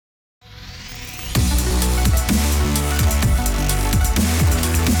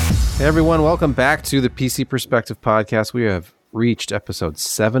Hey everyone, welcome back to the PC Perspective Podcast. We have reached episode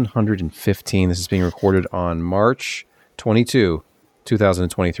 715. This is being recorded on March 22,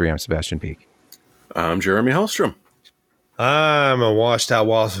 2023. I'm Sebastian Peak. I'm Jeremy Hellstrom. I'm a washed out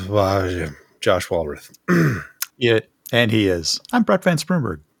Josh Walrath. Yeah, and he is. I'm Brett Van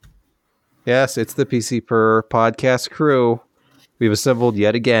Sprumberg. Yes, it's the PC Per podcast crew. We've assembled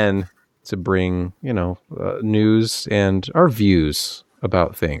yet again to bring, news and our views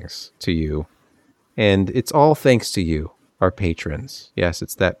about things to you. And it's all thanks to you, our patrons. Yes,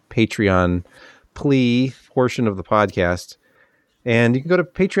 it's that Patreon plea portion of the podcast. And you can go to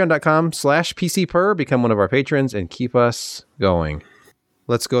patreon.com/PCPer, become one of our patrons, and keep us going.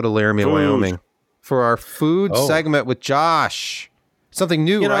 Let's go to Laramie, Wyoming for our food segment with Josh. Something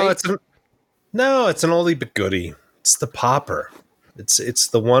new, right? It's an oldie but goodie. It's the popper. It's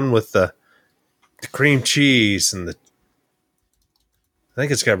the one with the cream cheese and I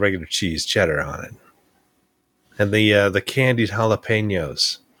think it's got regular cheese, cheddar on it. And the candied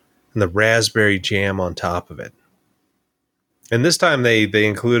jalapenos and the raspberry jam on top of it. And this time they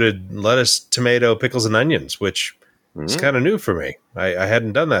included lettuce, tomato, pickles, and onions, which is kind of new for me. I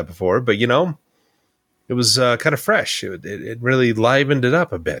hadn't done that before, but it was kind of fresh. It really livened it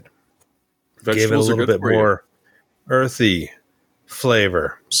up a bit. Gave it a little bit more earthy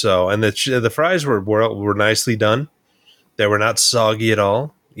flavor. So, and the fries were nicely done. They were not soggy at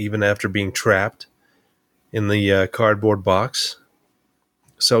all, even after being trapped in the cardboard box.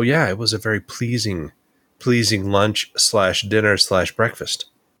 So yeah, it was a very pleasing lunch / dinner / breakfast.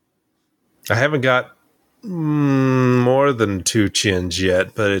 I haven't got more than 2 chins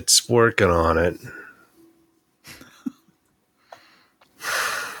yet, but it's working on it.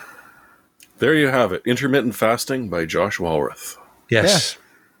 There you have it. Intermittent fasting by Josh Walrath. Yes. Yeah.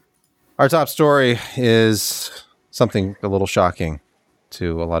 Our top story is something a little shocking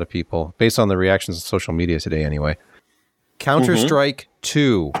to a lot of people, based on the reactions on social media today anyway. Counter-Strike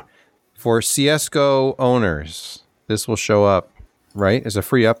 2 for CSGO owners. This will show up, right, as a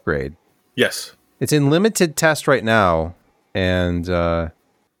free upgrade. Yes. It's in limited test right now, and I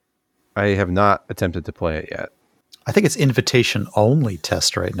have not attempted to play it yet. I think it's invitation-only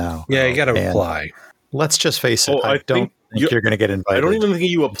test right now. Yeah, you got to apply. Let's just face it. I don't think you're going to get invited. I don't even think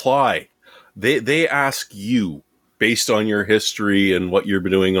you apply. They ask you based on your history and what you're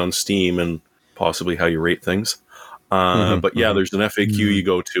doing on Steam and possibly how you rate things. But yeah, there's an FAQ you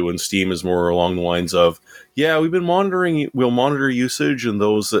go to, and Steam is more along the lines of, we'll monitor usage, and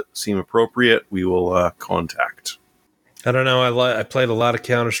those that seem appropriate, we will contact. I don't know. I played a lot of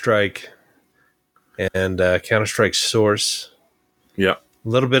Counter-Strike and Counter-Strike Source. Yeah. A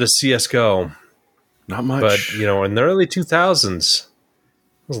little bit of CSGO. Not much. But, in the early 2000s, it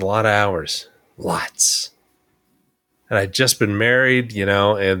was a lot of hours. Lots. And I'd just been married,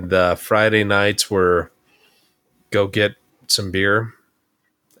 and Friday nights were go get some beer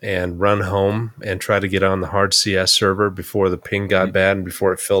and run home and try to get on the hard CS server before the ping got bad and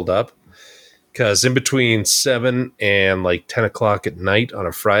before it filled up. Because in between 7 and 10 o'clock at night on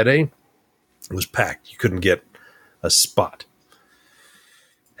a Friday, it was packed. You couldn't get a spot.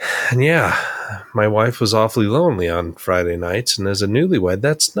 And yeah, my wife was awfully lonely on Friday nights. And as a newlywed,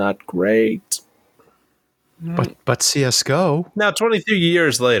 that's not great. But CSGO. Now, 23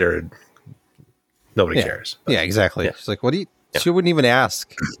 years later, nobody cares. But, yeah, exactly. Yeah. She's like, what do you... Yeah. She wouldn't even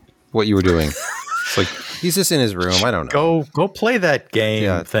ask what you were doing. It's like, he's just in his room. I don't know. Go play that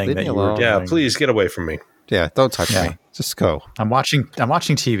game thing that you were doing. Yeah, please get away from me. Yeah, don't touch me. Just go. I'm watching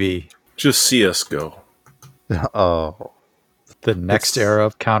TV. Just CSGO. Oh. The next era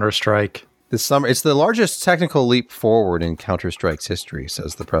of Counter-Strike. This summer, it's the largest technical leap forward in Counter-Strike's history,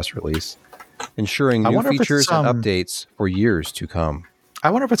 says the press release, ensuring new features and updates for years to come. I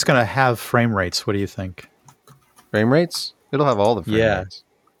wonder if it's going to have frame rates. What do you think? Frame rates? It'll have all the frame rates.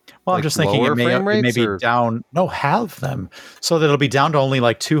 Well, I'm just thinking it may be down. No, have them. So that it'll be down to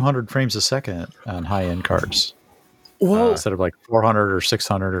only 200 frames a second on high-end cards. Well, instead of 400 or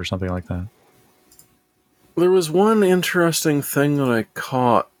 600 or something like that. There was one interesting thing that I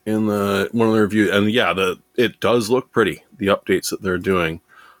caught in one of the reviews, and it does look pretty, the updates that they're doing.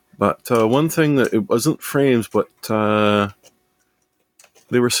 But one thing that it wasn't frames, but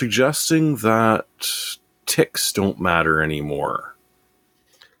they were suggesting that ticks don't matter anymore.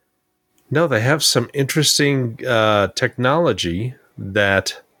 No, they have some interesting technology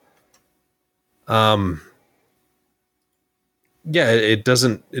that, it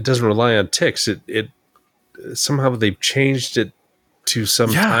doesn't rely on ticks. It somehow they've changed it to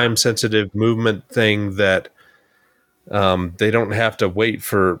some time sensitive movement thing that they don't have to wait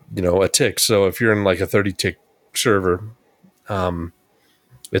for a tick. So if you're in a 30 tick server,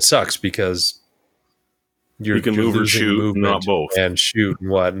 it sucks because you can move or shoot, not both, and shoot and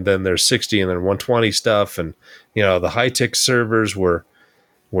what. And then there's 60 and then 120 stuff, and the high-tech servers were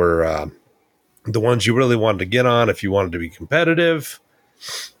the ones you really wanted to get on if you wanted to be competitive.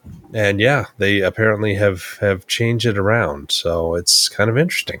 And yeah, they apparently have changed it around, so it's kind of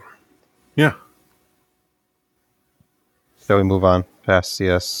interesting. Yeah. Shall we move on past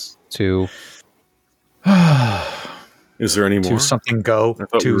CS to? Is there any more? To something go.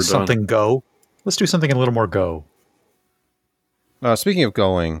 To something go. Let's do something a little more go. Speaking of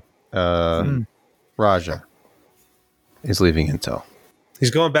going, Raja is leaving Intel.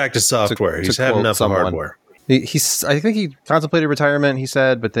 He's going back to software. He's had enough of hardware. I think he contemplated retirement, he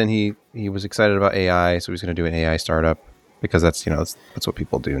said, but then he was excited about AI, so he's going to do an AI startup because that's what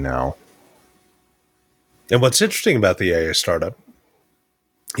people do now. And what's interesting about the AI startup,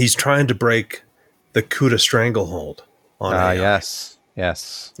 he's trying to break the CUDA stranglehold on AI.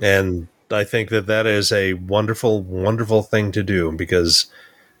 Yes. And I think that is a wonderful, wonderful thing to do because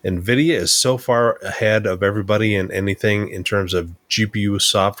NVIDIA is so far ahead of everybody in anything in terms of GPU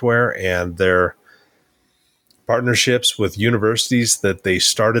software and their partnerships with universities that they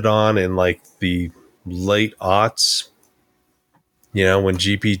started on in like the late aughts, when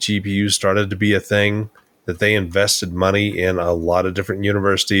GPUs started to be a thing, that they invested money in a lot of different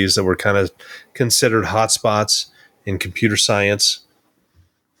universities that were kind of considered hotspots in computer science.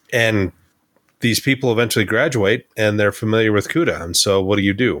 And these people eventually graduate and they're familiar with CUDA. And so what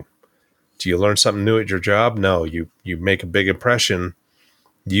do? Do you learn something new at your job? No, you make a big impression,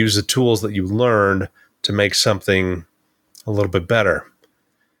 use the tools that you learned to make something a little bit better.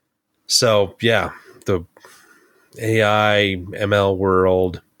 So yeah, the AI ML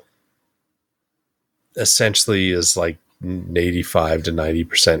world essentially is like 85 to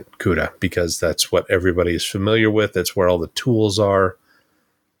 90% CUDA because that's what everybody is familiar with. That's where all the tools are.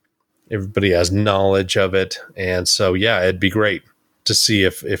 Everybody has knowledge of it. And so, yeah, it'd be great to see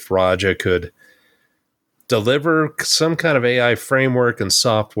if Raja could deliver some kind of AI framework and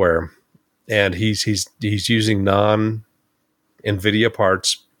software. And he's using non-NVIDIA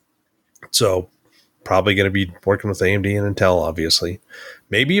parts. So probably going to be working with AMD and Intel, obviously.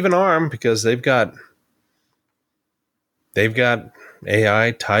 Maybe even ARM because they've got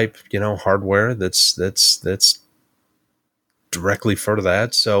AI type, hardware that's directly for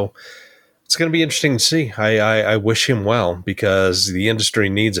that. So it's going to be interesting to see. I wish him well because the industry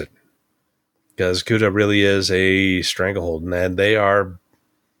needs it. Because CUDA really is a stranglehold, and they are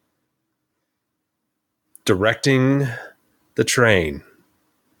directing the train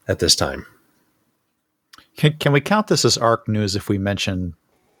at this time. Can we count this as ARC news if we mention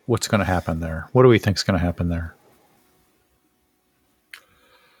what's going to happen there? What do we think is going to happen there?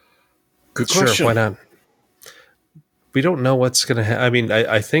 Good question. Sure, why not? We don't know what's going to happen. I mean,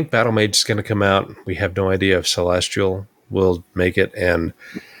 I think Battle Mage is going to come out. We have no idea if Celestial will make it, and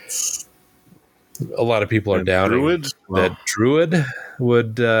a lot of people are doubting that Druid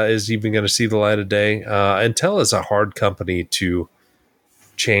is even going to see the light of day. Intel is a hard company to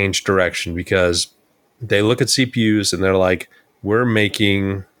change direction because they look at CPUs and they're like, we're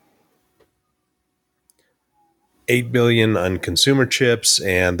making 8 billion on consumer chips,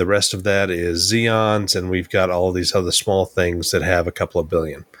 and the rest of that is Xeons, and we've got all these other small things that have a couple of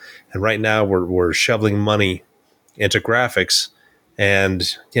billion. And right now we're shoveling money into graphics,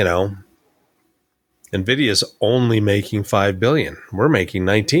 and NVIDIA's only making 5 billion. We're making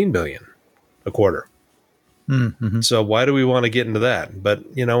 19 billion a quarter. Mm-hmm. So why do we want to get into that? But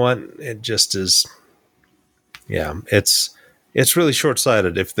you know what? It just is. Yeah, it's really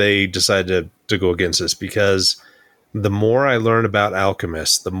short-sighted if they decide to go against this, because the more I learn about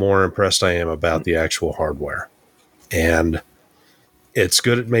Alchemist, the more impressed I am about the actual hardware. And it's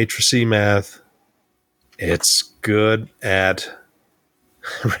good at matrix math. It's good at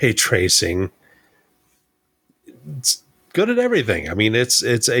ray tracing. It's good at everything. I mean,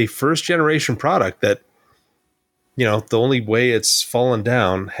 it's a first-generation product that, the only way it's fallen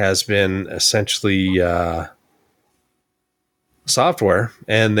down has been essentially software,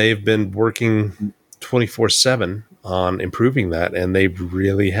 and they've been working 24/7 on improving that, and they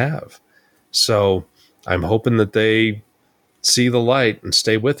really have. So I'm hoping that they see the light and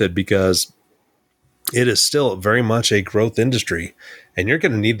stay with it, because it is still very much a growth industry, and you're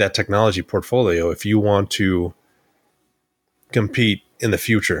going to need that technology portfolio if you want to compete in the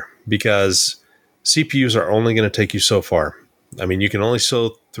future, because CPUs are only going to take you so far. I mean, you can only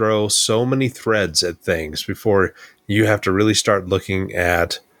throw so many threads at things before you have to really start looking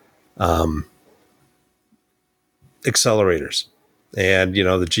at accelerators. And, the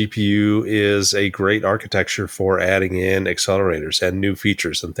GPU is a great architecture for adding in accelerators and new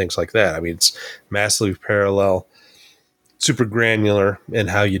features and things like that. I mean, it's massively parallel, super granular in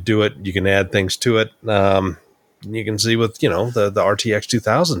how you do it. You can add things to it. You can see with, the RTX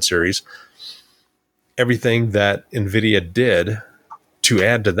 2000 series, everything that NVIDIA did to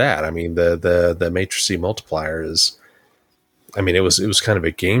add to that. I mean, the matrix multiplier is, it was kind of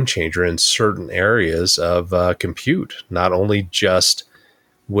a game changer in certain areas of compute, not only just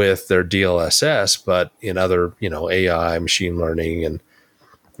with their DLSS, but in other, AI, machine learning, and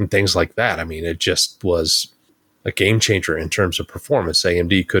things like that. I mean, it just was a game changer in terms of performance.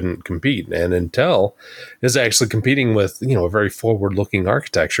 AMD couldn't compete, and Intel is actually competing with, a very forward-looking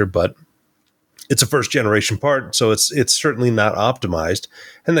architecture, but it's a first-generation part, so it's certainly not optimized,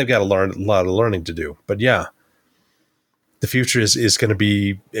 and they've got a lot of learning to do. But yeah, the future is going to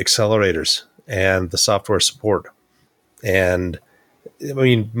be accelerators and the software support. And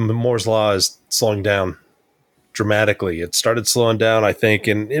Moore's law is slowing down dramatically. It started slowing down, I think.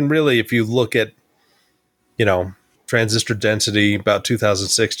 And really, if you look at, transistor density about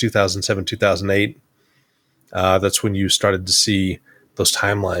 2006, 2007, 2008, that's when you started to see those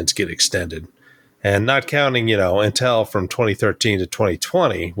timelines get extended. And not counting, Intel from 2013 to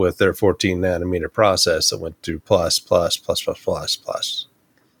 2020 with their 14 nanometer process that went to plus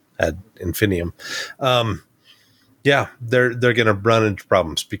ad infinitum. They're going to run into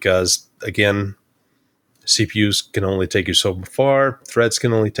problems because, again, CPUs can only take you so far. Threads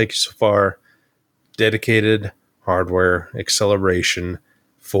can only take you so far. Dedicated hardware acceleration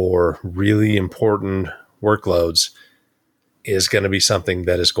for really important workloads is going to be something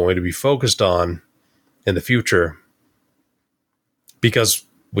that is going to be focused on in the future because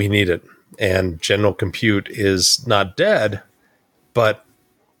we need it. And general compute is not dead, but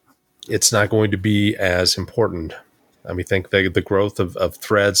it's not going to be as important. I think the growth of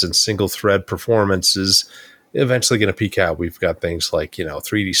threads and single thread performance is eventually going to peak out. We've got things like,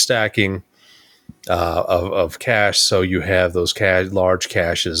 3D stacking of cache. So you have those large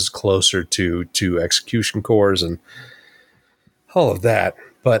caches closer to execution cores and all of that.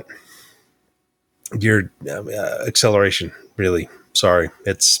 But your acceleration, really, sorry,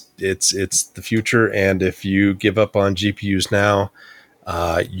 it's the future. And if you give up on GPUs now,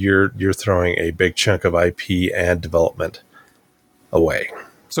 you're throwing a big chunk of IP and development away.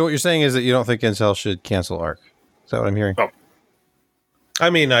 So what you're saying is that you don't think Intel should cancel ARC? Is that what I'm hearing? Oh.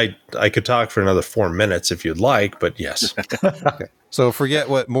 I could talk for another 4 minutes if you'd like, but yes. Okay. So forget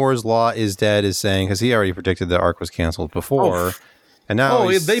what Moore's law is dead is saying, because he already predicted that ARC was canceled before. And now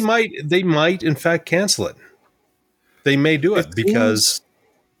they might in fact cancel it. They may do it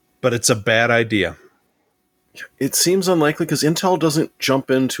but it's a bad idea. It seems unlikely because Intel doesn't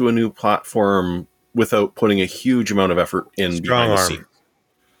jump into a new platform without putting a huge amount of effort in behind the scenes.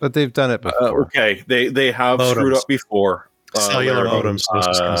 But they've done it before. Okay, they have modems. Screwed up before. Cellular modems. I was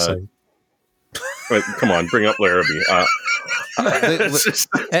just going to say. Wait, come on, bring up Larrabee.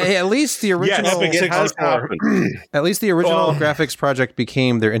 At least the original. Yes, at least the original graphics project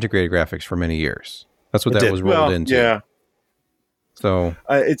became their integrated graphics for many years. That's what that was rolled into. Yeah. So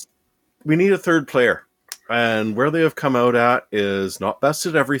we need a third player, and where they have come out at is not best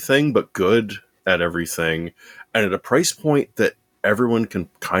at everything, but good at everything, and at a price point that everyone can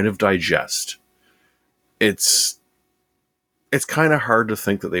kind of digest. It's kind of hard to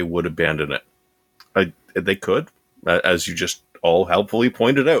think that they would abandon it. They could, as you just all helpfully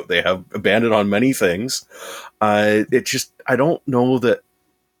pointed out. They have abandoned on many things. I don't know that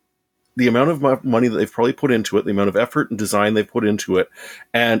the amount of money that they've probably put into it, the amount of effort and design they've put into it,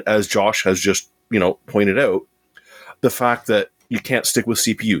 and as Josh has just pointed out, the fact that you can't stick with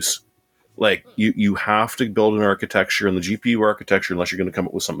CPUs. Like, you have to build an architecture, and the GPU architecture, unless you're going to come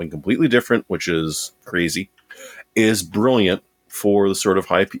up with something completely different, which is crazy, is brilliant for the sort of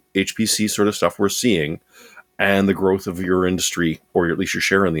high HPC sort of stuff we're seeing and the growth of your industry, or at least your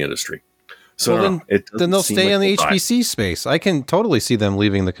share in the industry. So then they'll stay in the HPC space. I can totally see them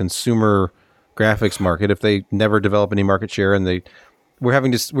leaving the consumer graphics market if they never develop any market share, and we're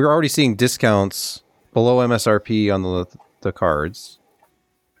already seeing discounts below MSRP on the cards.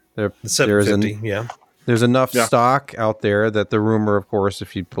 The 750, There's enough stock out there that the rumor, of course,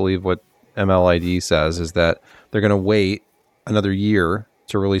 if you believe what MLID says, is that they're going to wait another year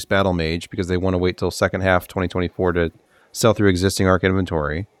to release Battle Mage because they want to wait till second half 2024 to sell through existing ARC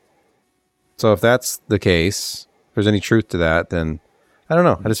inventory. So if that's the case, if there's any truth to that, then I don't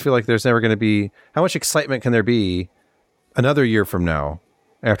know. I just feel like there's never going to be... How much excitement can there be another year from now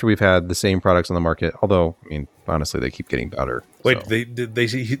after we've had the same products on the market? Although, honestly, they keep getting better. Wait,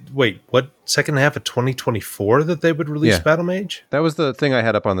 so. Wait, what second half of 2024 that they would release Battle Mage? That was the thing I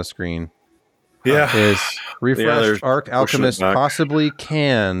had up on the screen. Yeah. Is refreshed Arc Alchemist possibly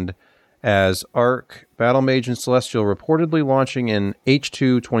canned as Arc Battle Mage and Celestial reportedly launching in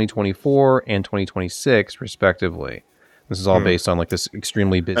H2 2024 and 2026 respectively. This is all based on like this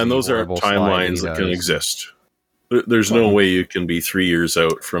extremely busy, and those are timelines that can exist. There's no way you can be 3 years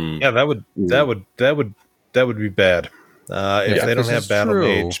out from. Yeah, that would be bad. If they don't have Battle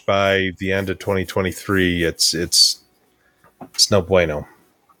Mage by the end of 2023, it's no bueno.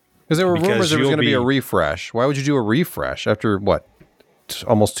 Because there were rumors there was going to be a refresh. Why would you do a refresh after what?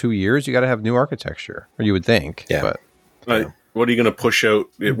 Almost 2 years? You got to have new architecture, or you would think. Yeah. But what are you going to push out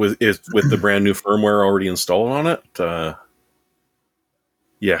with the brand new firmware already installed on it?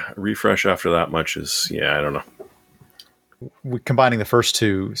 Refresh after that much is I don't know. Combining the first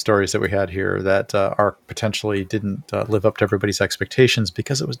two stories that we had here, that Arc potentially didn't live up to everybody's expectations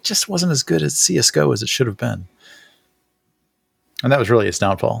because it just wasn't as good as CS:GO as it should have been, and that was really its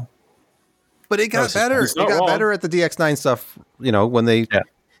downfall. But it got better. It got better at the DX9 stuff. When they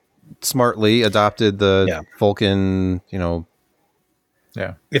smartly adopted the Vulcan.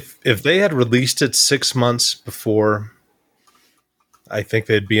 Yeah. If they had released it 6 months before, I think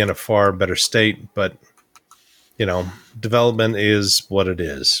they'd be in a far better state. But development is what it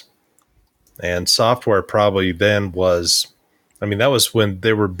is. And software probably then was, that was when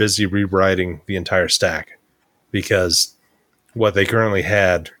they were busy rewriting the entire stack, because what they currently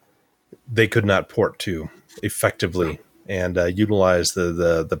had, they could not port to effectively and utilize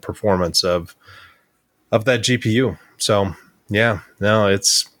the performance of that GPU. So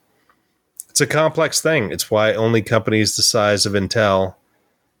it's a complex thing. It's why only companies the size of Intel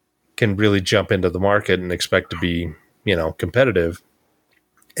can really jump into the market and expect to be, competitive.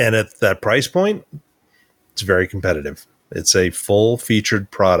 And at that price point, it's very competitive. It's a full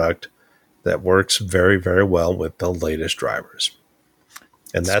featured product that works very, very well with the latest drivers.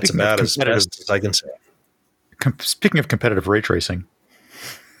 And that's about as best as I can say. Speaking of competitive ray tracing.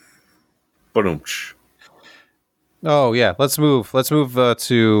 Oh yeah, let's move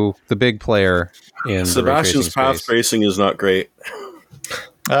to the big player in Sebastian's path tracing is not great.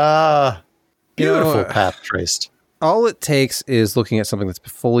 Beautiful path traced. All it takes is looking at something that's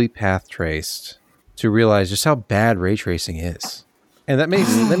fully path traced to realize just how bad ray tracing is. And that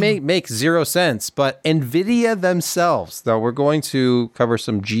may make zero sense, but NVIDIA themselves, though, we're going to cover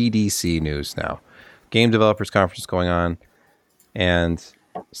some GDC news now. Game Developers Conference going on, and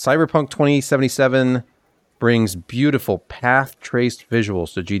Cyberpunk 2077 brings beautiful path-traced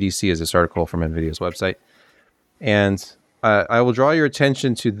visuals to GDC, as this article from NVIDIA's website. And I will draw your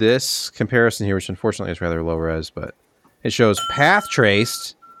attention to this comparison here, which unfortunately is rather low res, but it shows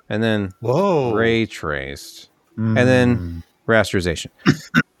path-traced and then ray-traced, and then rasterization.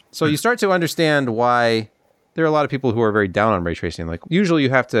 So you start to understand why there are a lot of people who are very down on ray tracing. Like, usually you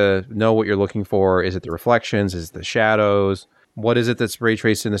have to know what you're looking for. Is it the reflections? Is it the shadows? What is it that's ray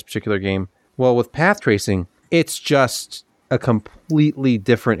traced in this particular game? Well, with path tracing, it's just a completely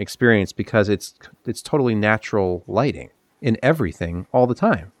different experience because it's totally natural lighting in everything all the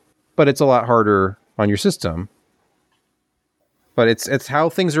time. But it's a lot harder on your system. But it's how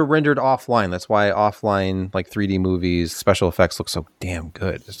things are rendered offline. That's why offline, like 3D movies, special effects look so damn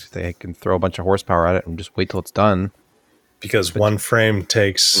good. They can throw a bunch of horsepower at it and just wait till it's done. Because one frame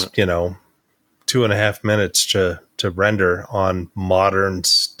takes, 2.5 minutes to render on modern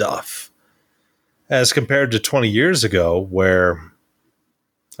stuff. As compared to 20 years ago, where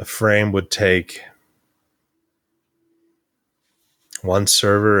a frame would take one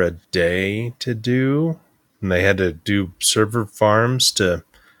server a day to do. And they had to do server farms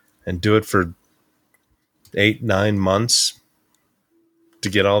and do it for 8-9 months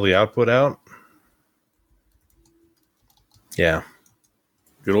to get all the output out. Yeah.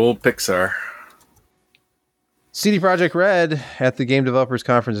 Good old Pixar. CD Projekt Red at the Game Developers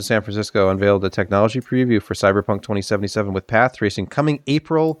Conference in San Francisco unveiled a technology preview for Cyberpunk 2077 with path tracing coming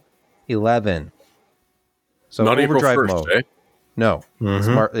April 11. So not overdrive April 1st, mode. Eh? No.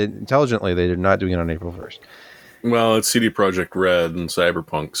 Intelligently, they're not doing it on April 1st. Well, it's CD Projekt Red and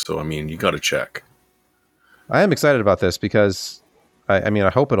Cyberpunk, so you got to check. I am excited about this because, I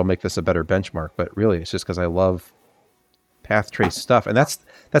hope it'll make this a better benchmark, but really it's just because I love path trace stuff. And that's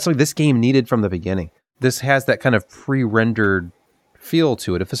what this game needed from the beginning. This has that kind of pre-rendered feel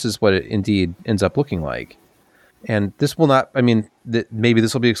to it, if this is what it indeed ends up looking like. And this will not, maybe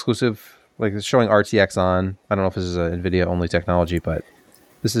this will be exclusive. Like, it's showing RTX on. I don't know if this is a NVIDIA only technology, but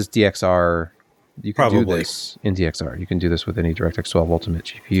this is DXR. You can do this in DXR. You can do this with any DirectX 12 Ultimate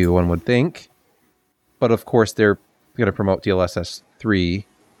GPU, one would think. But of course, they're going to promote DLSS 3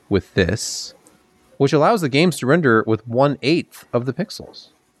 with this, which allows the games to render with 1/8 of the pixels,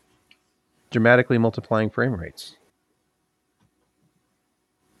 dramatically multiplying frame rates.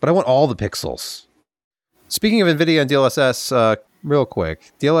 But I want all the pixels. Speaking of NVIDIA and DLSS, real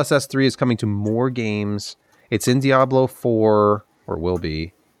quick, DLSS 3 is coming to more games. It's in Diablo 4, or will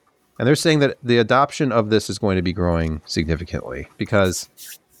be. And they're saying that the adoption of this is going to be growing significantly because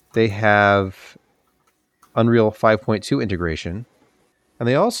they have Unreal 5.2 integration. And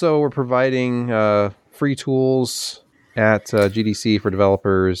they also were providing free tools at GDC for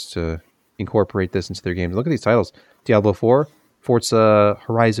developers to incorporate this into their games. Look at these titles. Diablo 4, Forza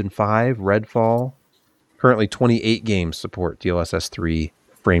Horizon 5, Redfall. Currently 28 games support DLSS 3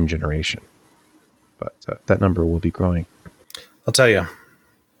 frame generation. But that number will be growing. I'll tell you,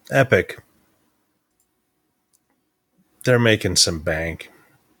 Epic, they're making some bank.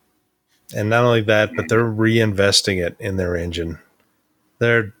 And not only that, but they're reinvesting it in their engine.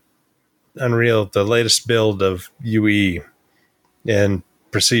 They're Unreal, the latest build of UE and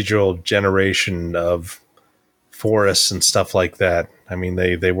procedural generation of forests and stuff like that. I mean,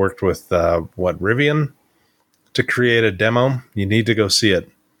 they worked with, Rivian to create a demo. You need to go see it.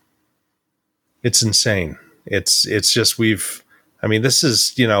 It's insane. It's just this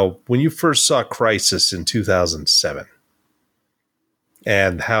is, when you first saw Crysis in 2007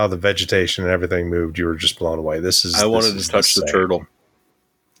 and how the vegetation and everything moved, you were just blown away. I wanted to touch the turtle.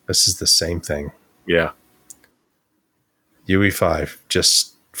 This is the same thing. Yeah. UE5,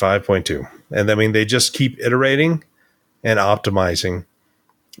 just 5.2. And they just keep iterating and optimizing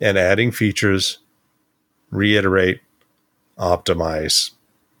and adding features, reiterate, optimize,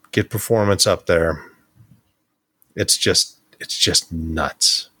 get performance up there. It's just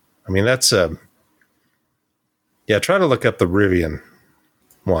nuts. I mean, that's try to look up the Rivian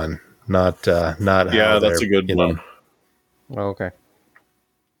one, not yeah, that's a good one. Oh, okay.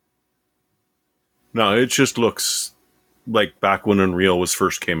 No, it just looks like back when Unreal was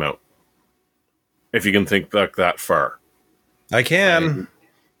first came out. If you can think back that far. I can.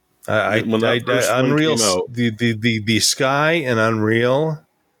 Unreal, the sky in Unreal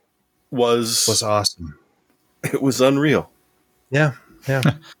was awesome. It was unreal. Yeah. I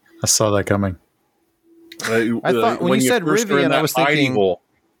saw that coming. I thought when you said Rivian, I was thinking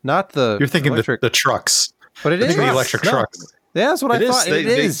not the. You're thinking the trucks, but it is the electric trucks. Yeah, that's what I thought. It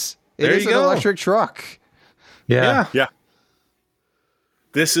is. It is an electric truck. Yeah.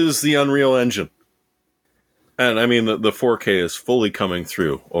 This is the Unreal Engine. And I mean, the 4K is fully coming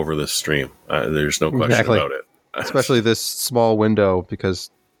through over this stream. There's no question about it. Especially this small window,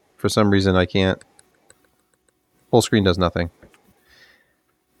 because for some reason I can't. Full screen does nothing.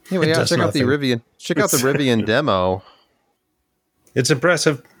 Anyway, check out the Rivian. Check out the Rivian demo. It's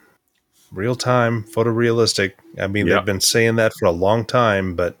impressive. Real time, photorealistic. I mean, they've been saying that for a long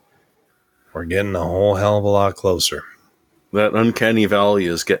time, but we're getting a whole hell of a lot closer. That uncanny valley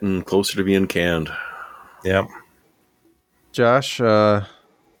is getting closer to being canned. Yep. Josh, I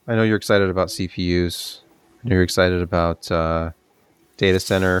know you're excited about CPUs. I know you're excited about data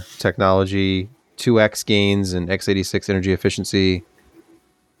center technology, 2x gains, and x86 energy efficiency.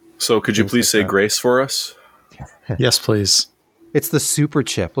 So could you please say grace for us? Yes, please. It's the super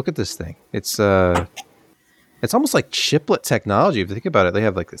chip. Look at this thing. It's almost like chiplet technology. If you think about it, they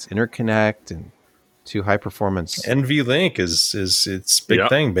have like this interconnect and two high performance. NVLink is its big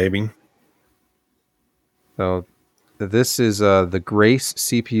thing, baby. So this is the Grace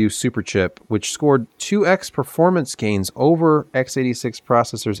CPU super chip, which scored 2x performance gains over x86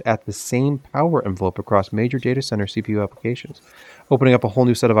 processors at the same power envelope across major data center CPU applications, opening up a whole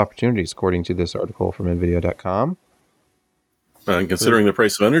new set of opportunities, according to this article from NVIDIA.com. And considering the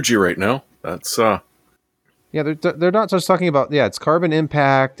price of energy right now, that's... Yeah, they're not just talking about... Yeah, it's carbon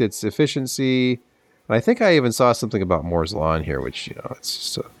impact, it's efficiency. And I think I even saw something about Moore's Law in here, which,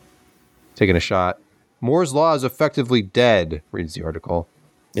 it's just taking a shot. Moore's Law is effectively dead, reads the article.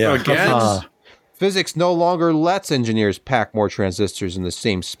 Yeah. Again? Physics no longer lets engineers pack more transistors in the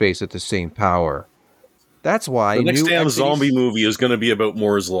same space at the same power. That's why... The next damn zombie movie is going to be about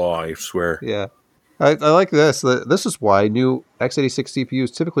Moore's Law, I swear. Yeah. I like this. This is why new x86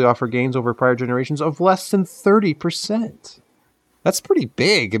 CPUs typically offer gains over prior generations of less than 30%. That's pretty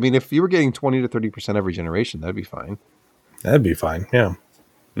big. I mean, if you were getting 20 to 30% every generation, that'd be fine. That'd be fine, yeah.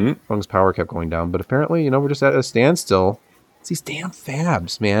 As long as power kept going down. But apparently, we're just at a standstill. It's these damn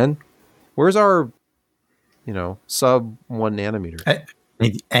fabs, man. Where's our, sub 1 nanometer?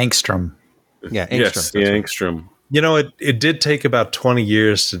 Angstrom. Yeah, Angstrom. Yes, the Angstrom. It did take about 20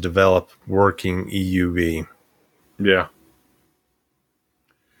 years to develop working EUV. Yeah.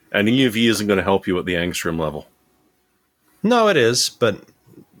 And EUV isn't going to help you at the angstrom level. No, it is, but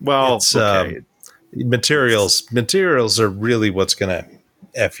it's, okay. Materials are really what's going to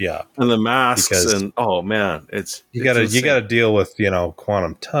F you up. And the masks and you got to deal with,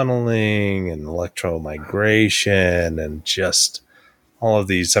 quantum tunneling and electromigration and just all of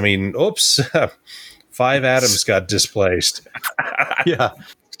these. I mean, oops, 5 atoms got displaced. Yeah.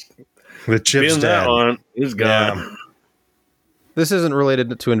 The chip's dead. That one is gone. Yeah. This isn't related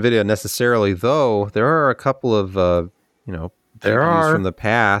to NVIDIA necessarily, though. There are a couple of, GPUs from the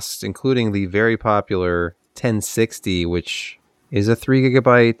past, including the very popular 1060, which is a 3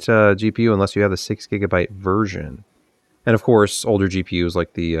 gigabyte GPU, unless you have the 6 gigabyte version. And of course, older GPUs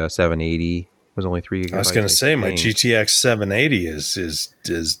like the 780 was only 3 gigabytes. I was going to say, my GTX 780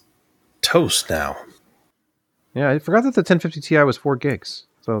 is toast now. Yeah, I forgot that the 1050 Ti was 4 gigs.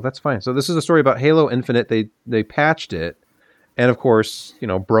 So that's fine. So this is a story about Halo Infinite. They patched it. And of course,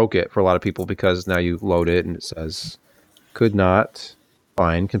 broke it for a lot of people because now you load it and it says could not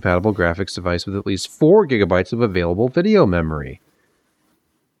find compatible graphics device with at least 4 gigabytes of available video memory.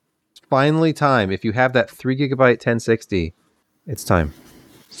 It's finally time. If you have that 3 gigabyte 1060, it's time.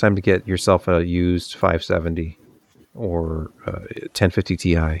 It's time to get yourself a used 570 or 1050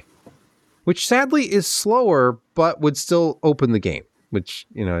 Ti, which sadly is slower, but would still open the game. Which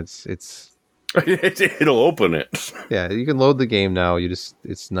it's it'll open it. Yeah, you can load the game now.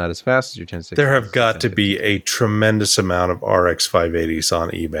 It's not as fast as your 1060. There have got to be a tremendous amount of RX 580s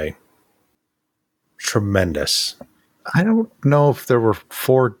on eBay. Tremendous. I don't know if there were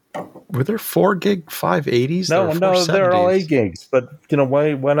 4 gig 580s? No, they're all 8 gigs. But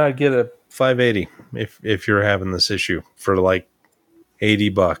why not get a 580 if you're having this issue for like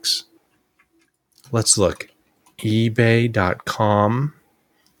 $80? Let's look. eBay.com.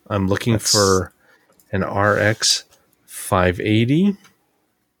 I'm looking for an RX 580.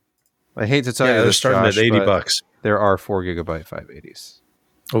 I hate to tell you, they're starting at $80. There are 4 gigabyte 580s.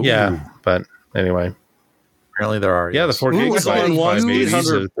 Ooh. Yeah, but anyway, apparently there are. Yeah, the 4 gigabyte 580s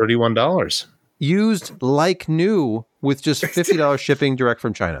are $31. Used like new with just $50 shipping direct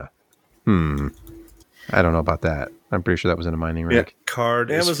from China. I don't know about that. I'm pretty sure that was in a mining rig. Yeah,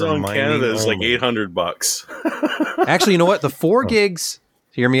 card Amazon Canada is like $800. Actually, you know what? The 4 gigs.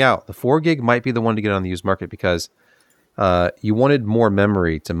 Hear me out. The 4 gig might be the one to get on the used market because you wanted more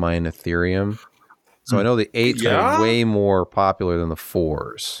memory to mine Ethereum. So I know the 8s are way more popular than the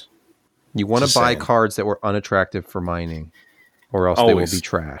 4s. You want to buy cards that were unattractive for mining, or else they will be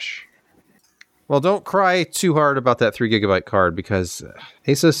trash. Well, don't cry too hard about that 3 gigabyte card because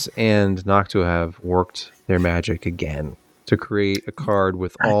Asus and Noctua have worked their magic again to create a card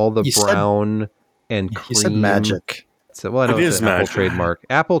with all the brown and cream. You said magic. So, well, I know it's an Apple trademark.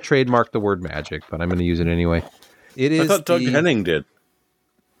 Apple trademarked the word magic, but I'm going to use it anyway. I thought Doug Henning did.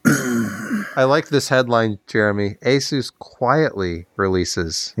 I like this headline, Jeremy. Asus quietly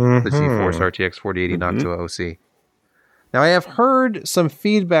releases the GeForce RTX 4080 Noctua OC. Now, I have heard some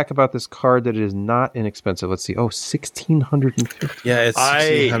feedback about this card that it is not inexpensive. Let's see. $1,650. Yeah, it's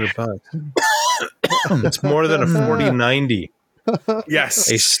 $1,600. It's more than a 4090. Yes.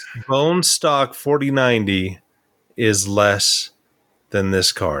 A bone stock 4090 is less than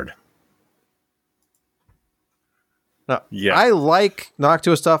this card. Now, I like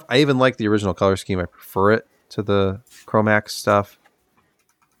Noctua stuff. I even like the original color scheme. I prefer it to the Chromax stuff.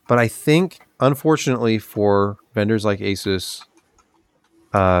 But I think, unfortunately, for vendors like Asus,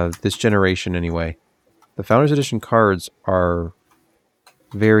 this generation anyway, the Founders Edition cards are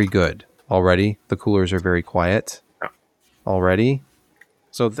very good already. The coolers are very quiet already.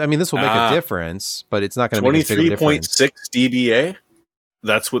 So, I mean, this will make a difference, but it's not going to make a big difference. 23.6 dBA?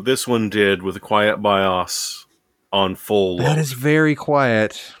 That's what this one did with a quiet BIOS on full load. That is very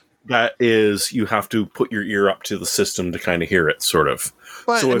quiet. That is, you have to put your ear up to the system to kind of hear it, sort of.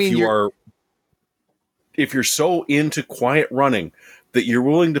 But, so if you're so into quiet running that you're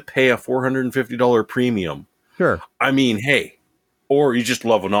willing to pay a $450 premium, sure. I mean, hey, or you just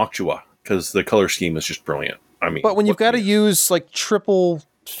love an Noctua because the color scheme is just brilliant. I mean, but when you've got to use like triple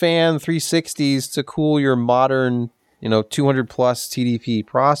fan 360s to cool your modern, 200 plus TDP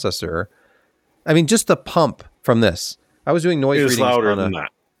processor, I mean, just the pump from this. I was doing noise readings louder than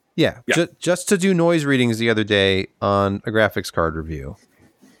that. Yeah. Just to do noise readings the other day on a graphics card review,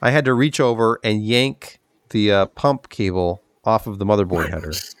 I had to reach over and yank the pump cable off of the motherboard header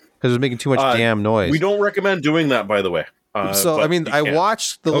because it was making too much damn noise. We don't recommend doing that, by the way. I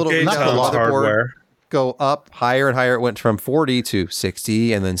watched the motherboard go up higher and higher. It went from 40 to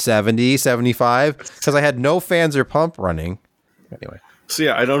 60 and then 70, 75 because I had no fans or pump running. Anyway. So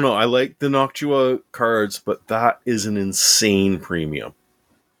yeah, I don't know. I like the Noctua cards, but that is an insane premium.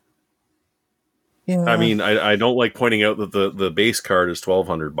 Yeah. I mean, I don't like pointing out that the base card is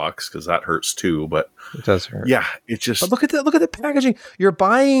 $1,200 because that hurts too. But it does hurt. Yeah, it just. But look at the packaging. You're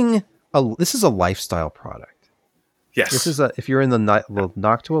buying this is a lifestyle product. Yes. This is if you're in the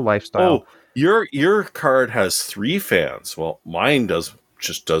Noctua lifestyle. Oh, your card has 3 fans. Well, mine does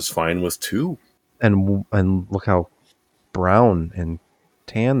fine with 2. And look how brown and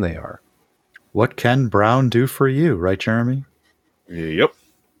tan they are. What can brown do for you, right, Jeremy? Yep.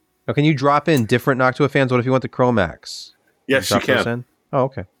 Now, can you drop in different Noctua fans? What if you want the Chromax? Yes, you can. Oh,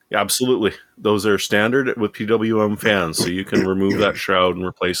 okay. Yeah, absolutely. Those are standard with PWM fans, so you can remove that shroud and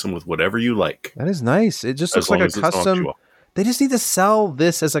replace them with whatever you like. That is nice. It just looks like a custom. They just need to sell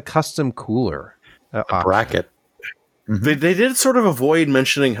this as a custom cooler. A bracket. Mm-hmm. They did sort of avoid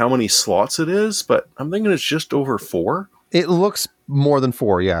mentioning how many slots it is, but I'm thinking it's just over 4. It looks more than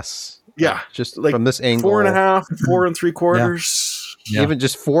 4, yes. Yeah. Just like from this angle. 4.5, 4 3/4. Yeah. Even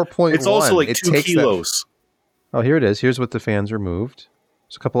just 4.1. It's also like 2 kilos. Oh, here it is. Here's what the fans removed.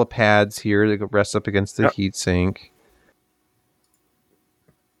 There's a couple of pads here that rest up against the heat sink.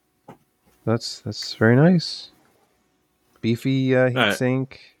 That's very nice. Beefy heat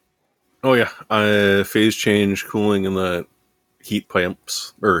sink. Oh yeah, phase change, cooling in the heat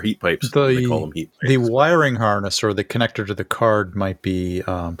pipes. They call them heat pipes. The wiring harness or the connector to the card might be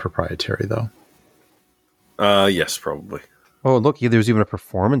proprietary, though. Yes, probably. Oh, look, there's even a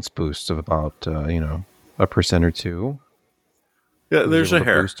performance boost of about 1% or 2%. Yeah, there's a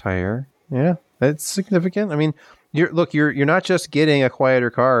hair boost higher. Yeah, that's significant. I mean, you're not just getting a quieter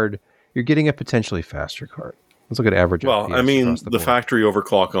card; you're getting a potentially faster card. Let's look at average. Well, FPS I mean, the factory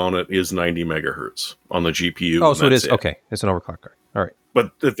overclock on it is 90 megahertz on the GPU. Oh, so it is okay. It's an overclock card. All right,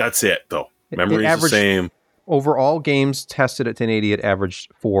 but that's it though. Memory is the same. Overall, games tested at 1080, it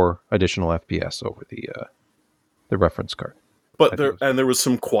averaged 4 additional FPS over the reference card. But there was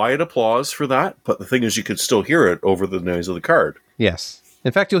some quiet applause for that. But the thing is, you could still hear it over the noise of the card. Yes.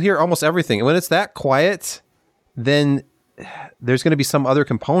 In fact, you'll hear almost everything. And when it's that quiet, then there's going to be some other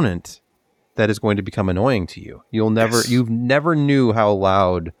component that is going to become annoying to you. You've never knew how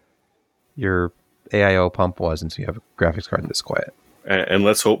loud your AIO pump was until you have a graphics card this quiet. And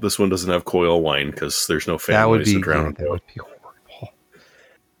let's hope this one doesn't have coil whine because there's no fan noise to drown it. That would be horrible.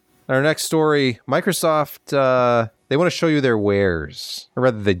 Our next story, Microsoft, they want to show you their wares. Or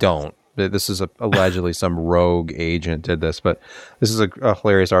rather, they don't. This is allegedly some rogue agent did this, but this is a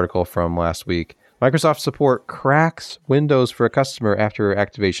hilarious article from last week. Microsoft support cracks Windows for a customer after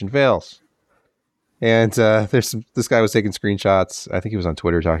activation fails. And this guy was taking screenshots. I think he was on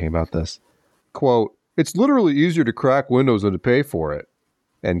Twitter talking about this. Quote, "It's literally easier to crack Windows than to pay for it."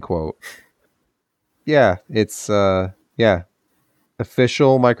 End quote. Yeah, it's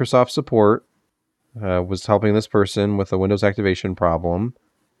official Microsoft support was helping this person with a Windows activation problem,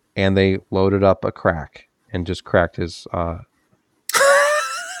 and they loaded up a crack and just cracked his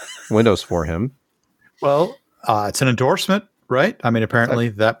Windows for him. Well, it's an endorsement, right? I mean, apparently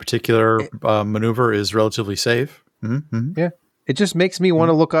that particular maneuver is relatively safe. Mm-hmm. Yeah. It just makes me want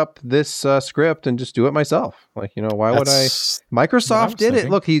to look up this script and just do it myself. Like, why would I? Microsoft did it.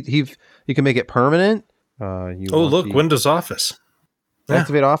 Look, you can make it permanent. Windows Office.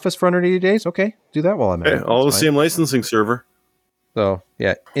 Activate Office for 180 days. Okay, do that while I'm at it. All the same licensing server. So,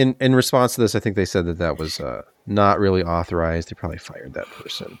 yeah, in response to this, I think they said that was not really authorized. They probably fired that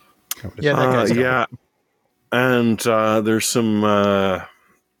person. Yeah. And there's some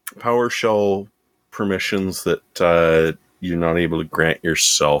PowerShell permissions that you're not able to grant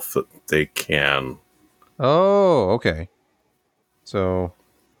yourself that they can. Oh, okay. So,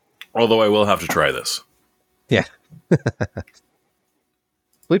 although I will have to try this. Yeah.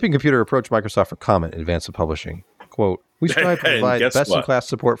 Sleeping Computer approached Microsoft for comment in advance of publishing. Quote, "We strive to provide best-in-class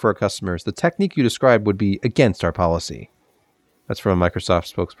support for our customers. The technique you described would be against our policy." That's from a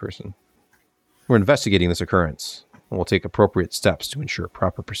Microsoft spokesperson. "We're investigating this occurrence, and we'll take appropriate steps to ensure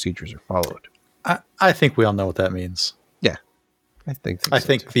proper procedures are followed." I think we all know what that means. Yeah. I think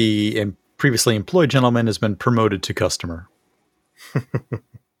the previously employed gentleman has been promoted to customer.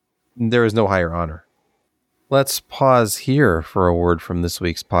 There is no higher honor. Let's pause here for a word from this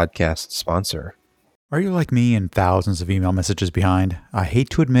week's podcast sponsor. Are you like me and thousands of email messages behind? I hate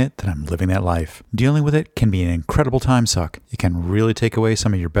to admit that I'm living that life. Dealing with it can be an incredible time suck. It can really take away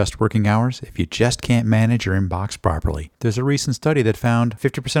some of your best working hours if you just can't manage your inbox properly. There's a recent study that found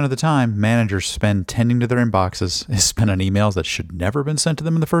 50% of the time managers spend tending to their inboxes is spent on emails that should never have been sent to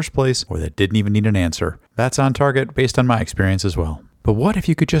them in the first place or that didn't even need an answer. That's on target based on my experience as well. But what if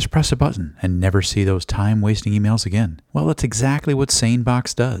you could just press a button and never see those time-wasting emails again? Well, that's exactly what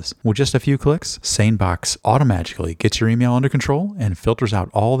SaneBox does. With just a few clicks, SaneBox automatically gets your email under control and filters out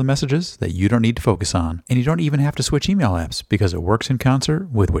all the messages that you don't need to focus on. And you don't even have to switch email apps because it works in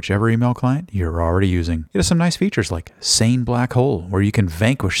concert with whichever email client you're already using. It has some nice features like Sane Black Hole, where you can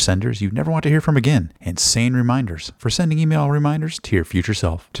vanquish senders you never want to hear from again, and Sane Reminders for sending email reminders to your future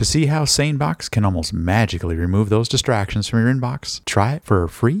self. To see how SaneBox can almost magically remove those distractions from your inbox, try it for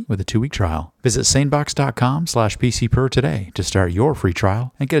free with a 2-week trial. Visit sanebox.com/PCPer today to start your free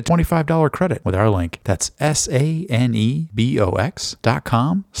trial and get a $25 credit with our link. That's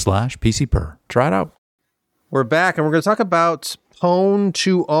sanebox.com/PCPer. Try it out. We're back, and we're going to talk about Pwn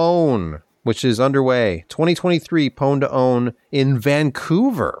to Own, which is underway. 2023 Pwn to Own in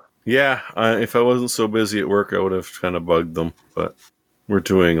Vancouver. Yeah, if I wasn't so busy at work, I would have kind of bugged them, but we're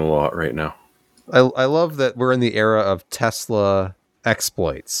doing a lot right now. I love that we're in the era of Tesla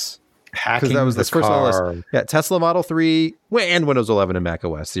exploits. Hacking that was the first on the car. list. Yeah, Tesla Model 3 and Windows 11 and Mac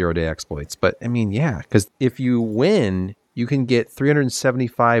OS, 0-day exploits. But, I mean, yeah, because if you win, you can get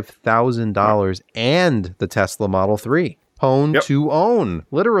 $375,000 and the Tesla Model 3. Pwn to own,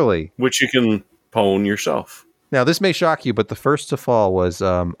 literally. Which you can pwn yourself. Now, this may shock you, but the first to fall was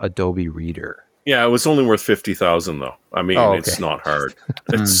Adobe Reader. Yeah, it was only worth $50,000 though. I mean, It's not hard.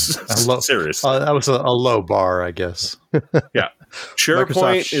 It's serious. That was a low bar, I guess. Yeah,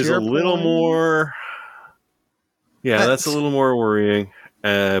 SharePoint is a little more. Yeah, that's a little more worrying.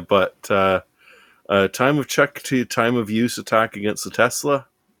 But time of check to time of use attack against the Tesla.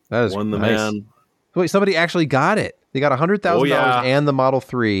 That is won the nice. man. Wait, somebody actually got it. They got $100,000 and the Model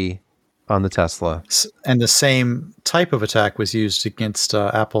 3 on the Tesla. And the same type of attack was used against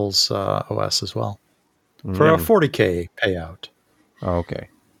Apple's OS as well for a $40,000 payout. Oh, okay.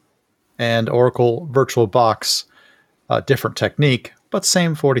 And Oracle VirtualBox, different technique, but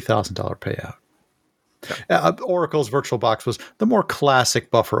same $40,000 payout. Yeah. Oracle's VirtualBox was the more classic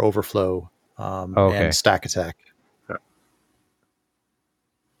buffer overflow and stack attack. Yeah.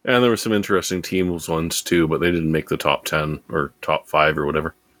 And there were some interesting Teams ones too, but they didn't make the top 10 or top 5 or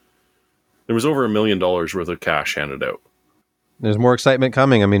whatever. There was over $1 million worth of cash handed out. There's more excitement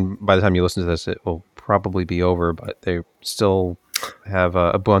coming. I mean, by the time you listen to this, it will probably be over, but they still have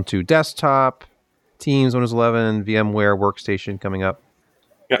Ubuntu Desktop, Teams, Windows 11, VMware Workstation coming up.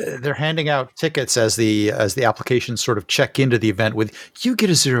 Yeah. They're handing out tickets as the applications sort of check into the event with, you get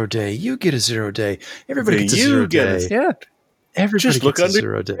a 0-day, you get a 0-day, everybody gets a 0-day. Yeah. Everybody just look gets a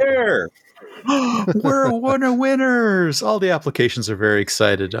under 0-day. there. We're one of winners. All the applications are very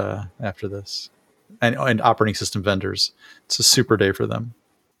excited after this, and operating system vendors. It's a super day for them.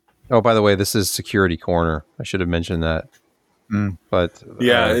 Oh, by the way, this is Security Corner. I should have mentioned that. But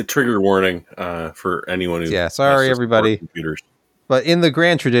a trigger warning for anyone who. Yeah, sorry everybody. Computers. But in the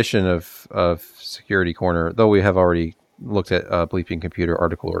grand tradition of Security Corner, though we have already looked at a Bleeping Computer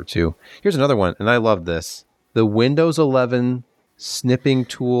article or two, here's another one, and I love this: the Windows 11 snipping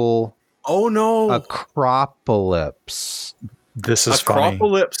tool. Oh no! Acropolis. This is funny.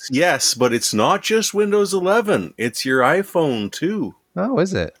 Acropolis, yes, but it's not just Windows 11. It's your iPhone too. Oh,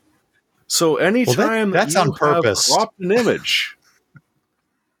 is it? So anytime that's on purpose. Have cropped an image,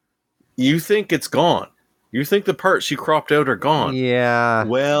 you think it's gone. You think the parts you cropped out are gone. Yeah.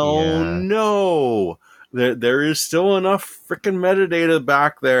 Well, no. There is still enough freaking metadata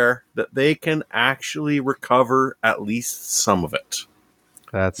back there that they can actually recover at least some of it.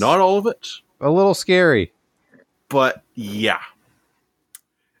 That's not all of it. A little scary. But yeah.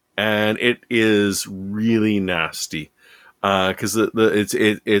 And it is really nasty. Because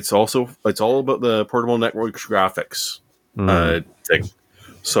it's all about the portable network graphics thing.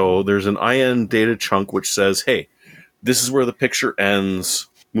 So there's an IN data chunk which says, hey, this is where the picture ends,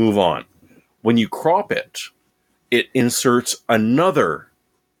 move on. When you crop it, it inserts another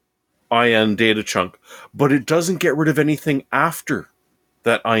IN data chunk, but it doesn't get rid of anything after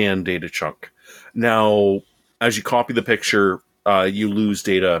that IN data chunk. Now, as you copy the picture, you lose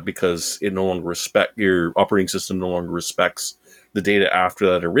data because it no longer your operating system no longer respects the data after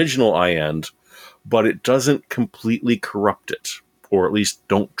that original IN, but it doesn't completely corrupt it, or at least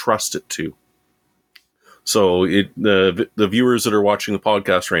don't trust it to. So the viewers that are watching the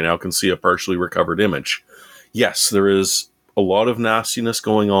podcast right now can see a partially recovered image. Yes, there is a lot of nastiness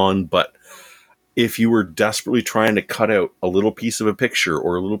going on, but if you were desperately trying to cut out a little piece of a picture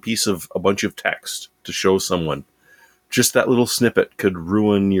or a little piece of a bunch of text to show someone, just that little snippet could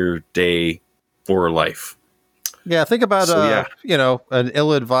ruin your day or life. Yeah, think about an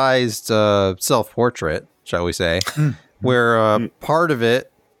ill-advised self-portrait, shall we say, where part of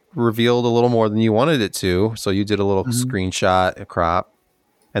it revealed a little more than you wanted it to. So you did a little screenshot, a crop,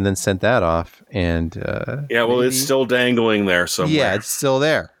 and then sent that off. And it's still dangling there somewhere. Yeah, it's still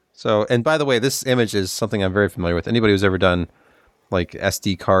there. So, and by the way, this image is something I'm very familiar with. Anybody who's ever done like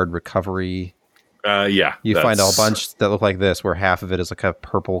SD card recovery, you find a bunch that look like this, where half of it is like a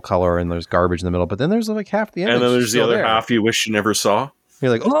purple color and there's garbage in the middle, but then there's like half the image, and then there's the other half you wish you never saw.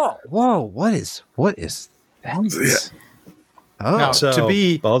 You're like, oh, whoa, what is that? Oh, now, so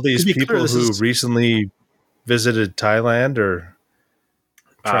all these people who recently visited Thailand are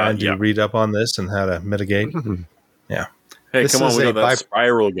trying to read up on this and how to mitigate. Yeah. Hey, come on, we got that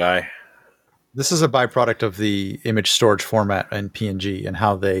spiral guy. This is a byproduct of the image storage format and PNG and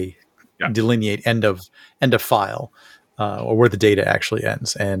how they delineate end of file or where the data actually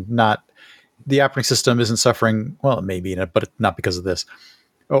ends, and not the operating system isn't suffering. Well, it may be, but not because of this,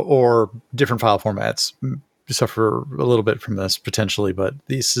 or different file formats suffer a little bit from this potentially. But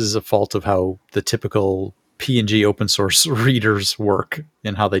this is a fault of how the typical PNG open source readers work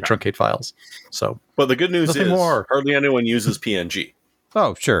and how they truncate files. So, but the good news is hardly anyone uses PNG.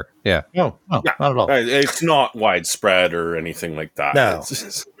 Oh, sure. Yeah. No, not at all. It's not widespread or anything like that. No.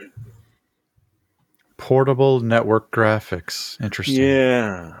 Portable network graphics. Interesting.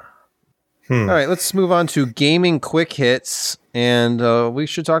 Yeah. All right, let's move on to gaming quick hits. And we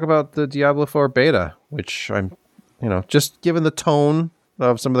should talk about the Diablo 4 beta, which I'm, just given the tone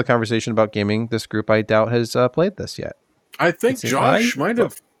of some of the conversation about gaming, this group I doubt has played this yet. I think Josh might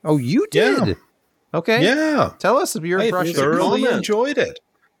have. Oh, you did? Yeah. Okay. Yeah. Tell us your impression. I thoroughly enjoyed it.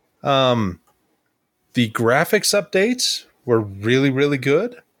 The graphics updates were really, really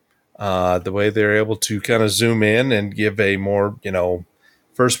good. The way they're able to kind of zoom in and give a more,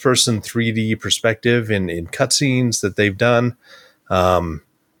 first-person 3D perspective in cutscenes that they've done.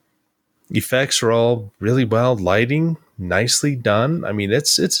 Effects are all really well. Lighting, nicely done. I mean,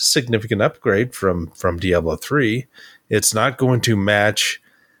 it's a significant upgrade from Diablo 3. It's not going to match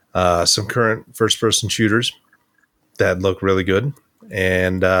some current first-person shooters that look really good.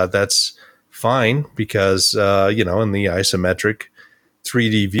 And that's fine because, in the isometric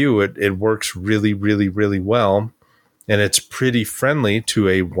 3D view, it works really, really, really well. And it's pretty friendly to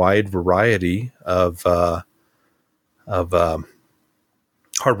a wide variety of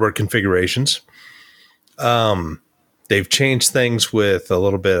hardware configurations. They've changed things with a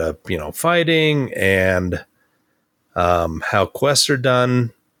little bit of, fighting and how quests are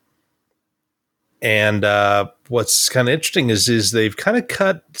done. And what's kind of interesting is they've kind of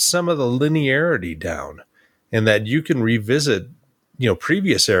cut some of the linearity down, and that you can revisit,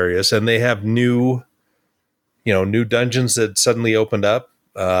 previous areas, and they have new dungeons that suddenly opened up,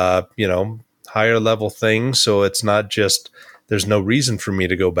 higher level things. So it's not just, there's no reason for me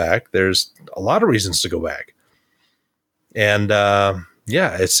to go back. There's a lot of reasons to go back. And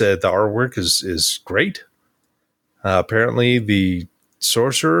it's the artwork is great. Apparently the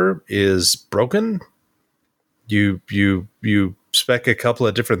sorcerer is broken. You spec a couple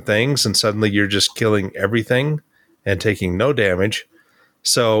of different things and suddenly you're just killing everything and taking no damage.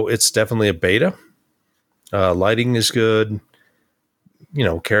 So it's definitely a beta. Lighting is good.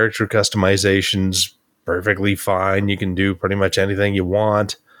 Character customization's perfectly fine. You can do pretty much anything you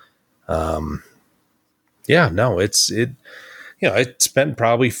want. I spent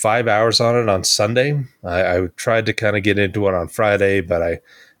probably 5 hours on it on Sunday. I tried to kind of get into it on Friday, but I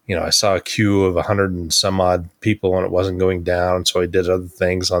saw a queue of 100 and some odd people and it wasn't going down. So I did other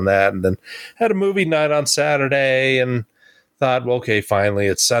things on that, and then had a movie night on Saturday and thought, well, okay, finally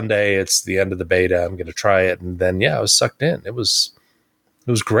it's Sunday. It's the end of the beta. I'm going to try it. And then, I was sucked in. It was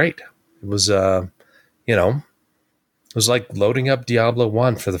great. It was, it was like loading up Diablo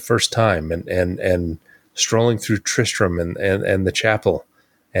 1 for the first time and strolling through Tristram and the chapel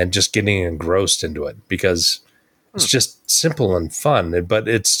and just getting engrossed into it because it's just simple and fun, but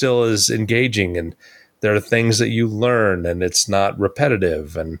it still is engaging, and there are things that you learn and it's not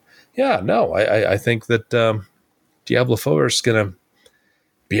repetitive. And I think that Diablo 4 is going to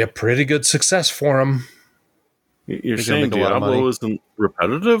be a pretty good success for them. You're saying Diablo isn't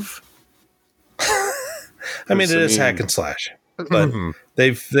repetitive? I mean, it is hack and slash, but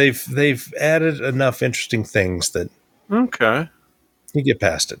they've added enough interesting things that you get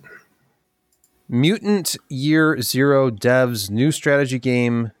past it. Mutant Year Zero devs new strategy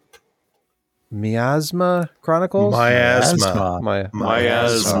game, Miasma Chronicles. Miasma.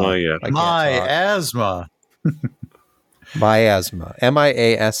 Miasma.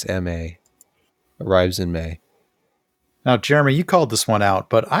 MIASMA arrives in May. Now, Jeremy, you called this one out,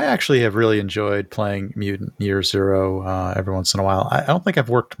 but I actually have really enjoyed playing Mutant Year Zero every once in a while. I don't think I've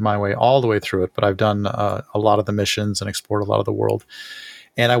worked my way all the way through it, but I've done a lot of the missions and explored a lot of the world.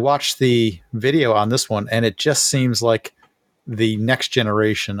 And I watched the video on this one, and it just seems like the next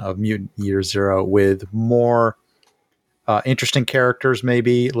generation of Mutant Year Zero with more interesting characters,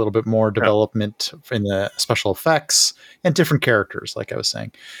 maybe a little bit more development in the special effects and different characters, like I was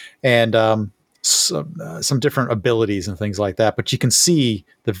saying, and some different abilities and things like that. But you can see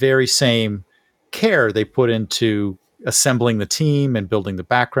the very same care they put into assembling the team and building the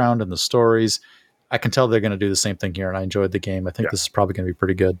background and the stories. I can tell they're going to do the same thing here, and I enjoyed the game. I think this is probably going to be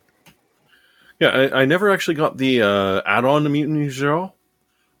pretty good. Yeah, I never actually got the add-on to Mutant Year Zero,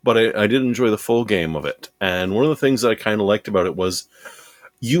 but I did enjoy the full game of it. And one of the things that I kind of liked about it was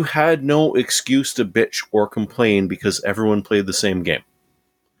you had no excuse to bitch or complain because everyone played the same game.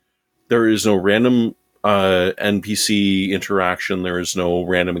 There is no random NPC interaction. There is no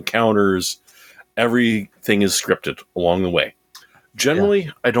random encounters. Everything is scripted along the way. Generally,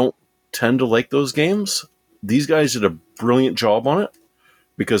 I don't tend to like those games. These guys did a brilliant job on it,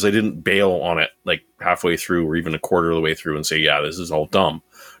 because I didn't bail on it like halfway through or even a quarter of the way through and say, yeah, this is all dumb.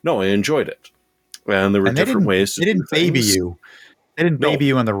 No, I enjoyed it. And there were different ways to do things. Baby you. They didn't baby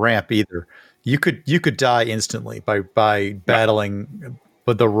you on the ramp either. You could die instantly by battling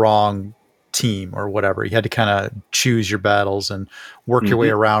with the wrong team or whatever. You had to kind of choose your battles and work your way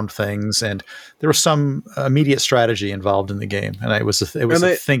around things. And there was some immediate strategy involved in the game. And it was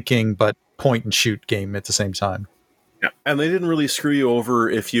a thinking but point and shoot game at the same time. Yeah, and they didn't really screw you over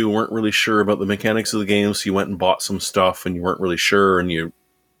if you weren't really sure about the mechanics of the game, so you went and bought some stuff and you weren't really sure and you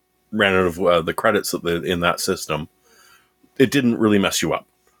ran out of the credits in that system. It didn't really mess you up.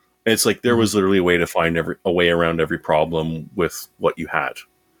 It's like there was literally a way to find a way around every problem with what you had.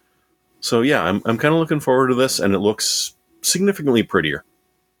 So yeah, I'm kind of looking forward to this, and it looks significantly prettier.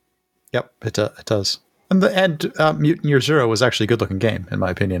 Yep, it does. And Mutant Year Zero was actually a good-looking game, in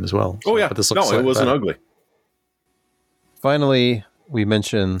my opinion, as well. So, but this looks it wasn't ugly. Finally, we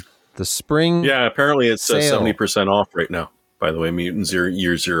mentioned the spring. Yeah, apparently it's 70% off right now. By the way, Mutant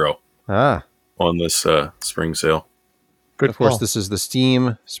Year Zero on this spring sale. Good. Of course, this is the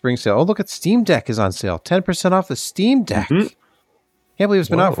Steam spring sale. Oh, look at Steam Deck is on sale. 10% off the Steam Deck. Can't believe it's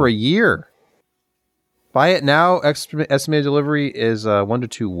been out for a year. Buy it now. Estimated delivery is 1 to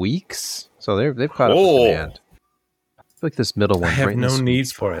 2 weeks. So they've caught up with demand. I feel like this middle one. I have no need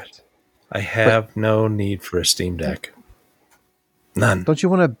for it. I have no need for a Steam Deck. None. Don't you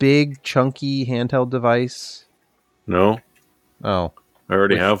want a big, chunky handheld device? No. Oh. I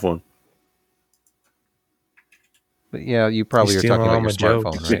already have one. But yeah, you probably are talking about your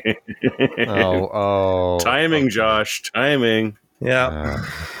smartphone, right? Oh. Timing, Josh. Timing. Yeah.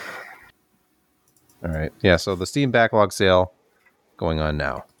 All right. Yeah, so the Steam backlog sale going on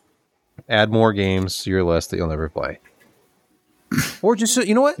now. Add more games to your list that you'll never play. Or just,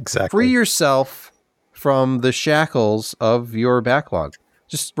 you know what? Exactly. Free yourself from the shackles of your backlog.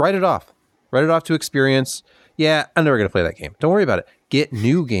 Just write it off. Write it off to experience. Yeah, I'm never going to play that game. Don't worry about it. Get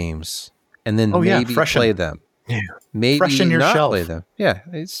new games and then maybe play them. Yeah. Maybe Freshen your not shelf. Play them. Yeah,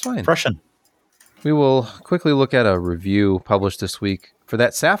 it's fine. Freshen. We will quickly look at a review published this week for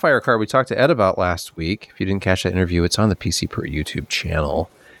that Sapphire card we talked to Ed about last week. If you didn't catch that interview, it's on the PC Per YouTube channel.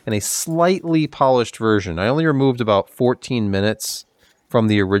 And a slightly polished version. I only removed about 14 minutes from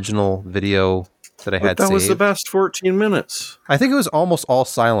the original video that I had saved. That was the best 14 minutes. I think it was almost all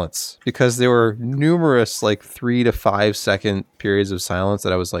silence because there were numerous 3 to 5 second periods of silence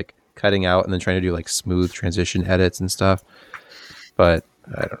that I was cutting out and then trying to do smooth transition edits and stuff. But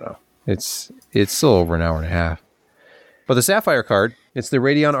I don't know. It's still over an hour and a half. But the Sapphire card, it's the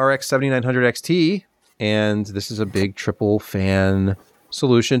Radeon RX 7900 XT, and this is a big triple fan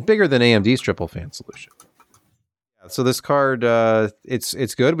solution, bigger than AMD's triple fan solution. So this card,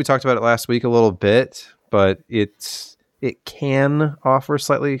 it's good. We talked about it last week a little bit, but it can offer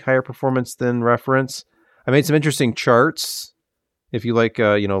slightly higher performance than reference. I made some interesting charts. If you like,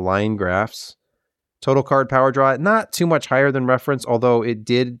 line graphs. Total card power draw, not too much higher than reference, although it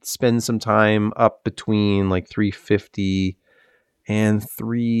did spend some time up between 350 and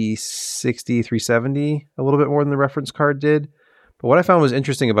 360, 370, a little bit more than the reference card did. But what I found was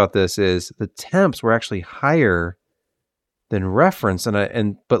interesting about this is the temps were actually higher than reference.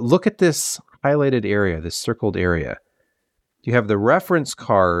 But look at this highlighted area, this circled area. You have the reference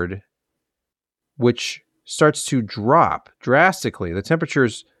card, which starts to drop drastically. The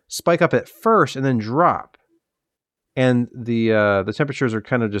temperatures spike up at first and then drop. And the temperatures are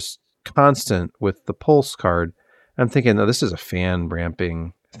kind of just constant with the pulse card. I'm thinking, this is a fan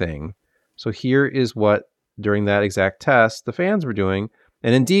ramping thing. So here is what, during that exact test, the fans were doing.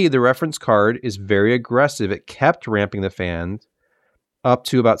 And indeed, the reference card is very aggressive. It kept ramping the fan up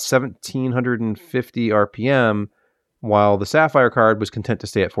to about 1750 RPM while the Sapphire card was content to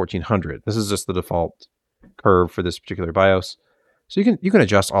stay at 1400. This is just the default curve for this particular BIOS. So you can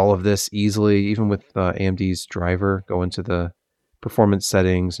adjust all of this easily, even with AMD's driver. Go into the performance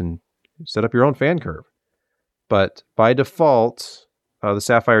settings and set up your own fan curve. But by default, the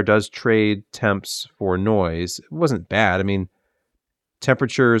Sapphire does trade temps for noise. It wasn't bad. I mean,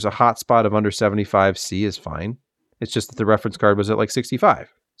 temperatures, a hotspot of under 75 C is fine. It's just that the reference card was at like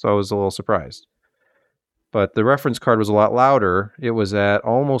 65. So I was a little surprised. But the reference card was a lot louder. It was at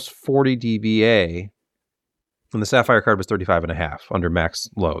almost 40 dBA. And the Sapphire card was 35.5 under max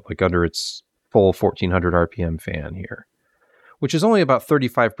load, like under its full 1400 RPM fan here, which is only about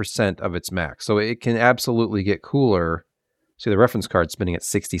 35% of its max. So it can absolutely get cooler. See, the reference card spinning at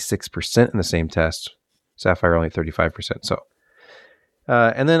 66% in the same test. Sapphire only 35%. So,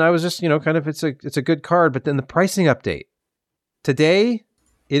 and then I was just, kind of, it's a good card, but then the pricing update. Today,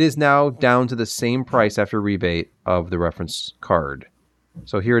 it is now down to the same price after rebate of the reference card.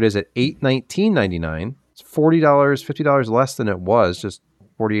 So here it is at $819.99. It's $40, $50 less than it was just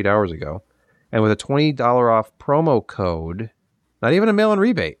 48 hours ago. And with a $20 off promo code, not even a mail-in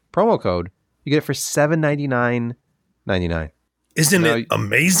rebate, promo code, you get it for $799.99. Isn't it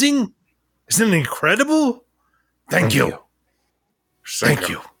amazing? Isn't it incredible? Thank you. Thank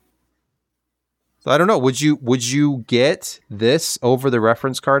you. So I don't know. Would you get this over the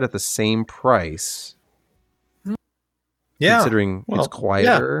reference card at the same price? Yeah. Considering it's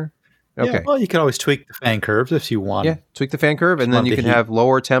quieter. Yeah. Okay. Yeah, well, you can always tweak the fan curves if you want. Yeah, tweak the fan curve, and then you can have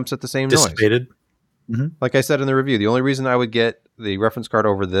lower temps at the same dissipated. Noise. Mm-hmm. Like I said in the review, the only reason I would get the reference card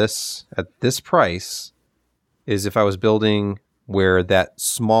over this at this price is if I was building where that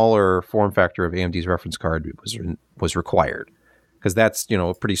smaller form factor of AMD's reference card was required, because that's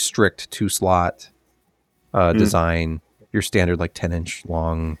a pretty strict 2-slot design. Your standard like 10-inch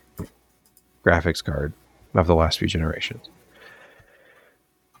long graphics card of the last few generations.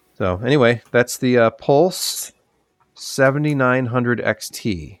 So anyway, that's the Pulse 7900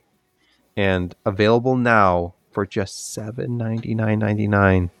 XT, and available now for just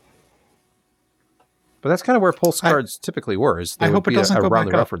 $799.99. But that's kind of where Pulse cards typically were. I hope it doesn't go around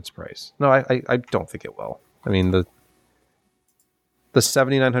the reference price. No, I don't think it will. I mean, the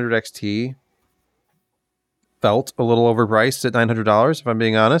 7900 XT felt a little overpriced at $900, if I'm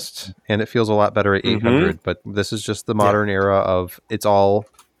being honest, and it feels a lot better at $800. But this is just the modern era of it's all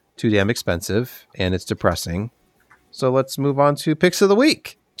too damn expensive, and it's depressing. So let's move on to picks of the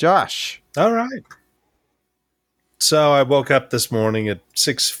week. Josh. All right. So I woke up this morning at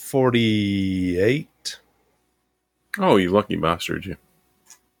 6:48. Oh, you lucky bastard, you.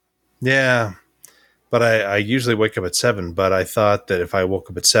 Yeah. But I usually wake up at 7, but I thought that if I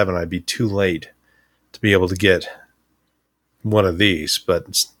woke up at 7, I'd be too late to be able to get one of these.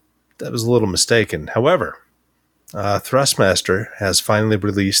 But that was a little mistaken. However, Thrustmaster has finally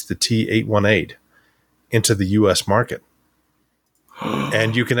released the T818 into the U.S. market.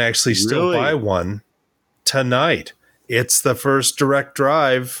 And you can actually still buy one tonight. It's the first direct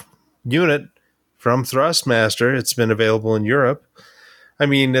drive unit from Thrustmaster. It's been available in Europe. I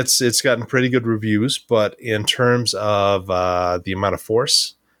mean, it's gotten pretty good reviews, but in terms of the amount of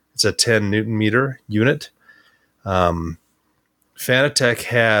force, it's a 10 Newton meter unit. Fanatec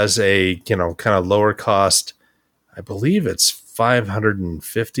has a kind of lower cost. I believe it's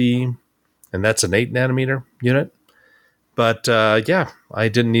 550, and that's an 8 nanometer unit. But I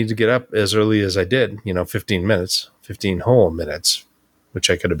didn't need to get up as early as I did, 15 whole minutes, which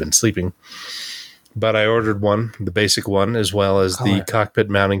I could have been sleeping. But I ordered one, the basic one, as well as the cockpit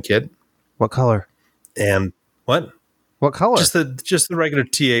mounting kit. What color? And what? What color? Just the regular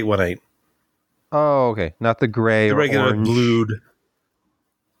T818. Oh, okay. Not the gray or regular orange. Blued.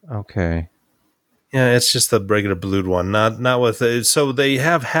 Okay. Yeah, it's just the regular blued one, not with it. So they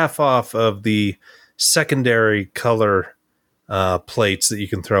have half off of the secondary color plates that you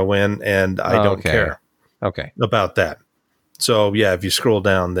can throw in, and I don't care about that. So yeah, if you scroll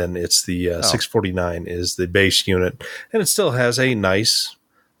down, then it's the 649 is the base unit, and it still has a nice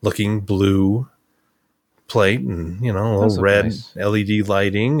looking blue plate and a little red LED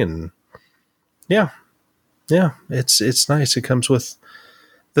lighting, and yeah, it's nice. It comes with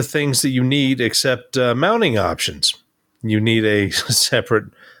the things that you need, except mounting options. You need a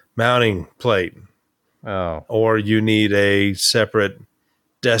separate mounting plate. Oh. Or you need a separate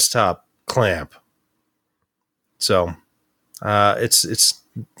desktop clamp. So it's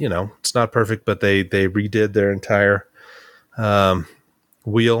not perfect, but they redid their entire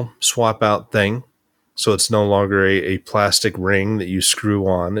wheel swap out thing. So it's no longer a plastic ring that you screw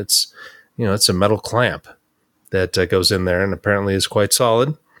on. It's a metal clamp that goes in there and apparently is quite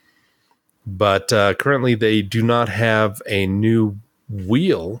solid. But currently they do not have a new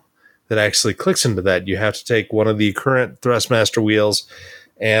wheel that actually clicks into that. You have to take one of the current Thrustmaster wheels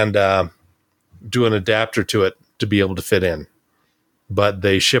and do an adapter to it to be able to fit in. But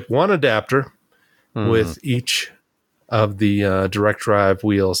they ship one adapter with each of the direct drive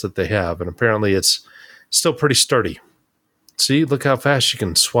wheels that they have. And apparently it's still pretty sturdy. See, look how fast you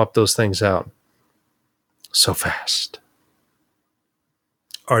can swap those things out. So fast.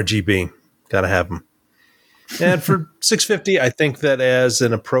 RGB. Got to have them. And for $650, I think that as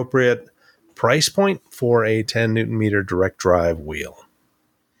an appropriate price point for a 10 Newton meter direct drive wheel.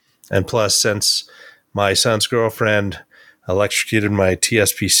 And plus, since my son's girlfriend electrocuted my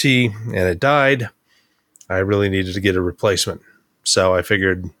TSPC and it died, I really needed to get a replacement. So I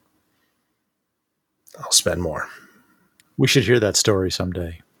figured I'll spend more. We should hear that story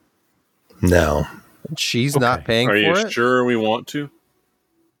someday. No. She's not paying for it? Are you sure we want to?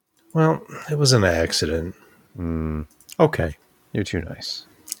 Well, it was an accident. Okay. You're too nice.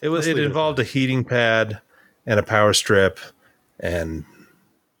 It involved a heating pad and a power strip, and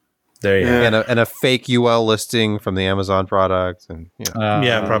there you go. And a fake UL listing from the Amazon product, and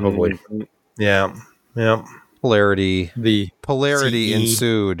yeah, probably. Yeah. Polarity. The Polarity CE.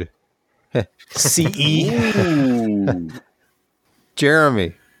 ensued. CE.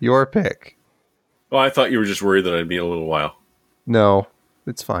 Jeremy, your pick. Well, I thought you were just worried that I'd be a little while. No,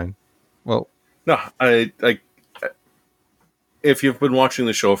 it's fine. Well, No, I if you've been watching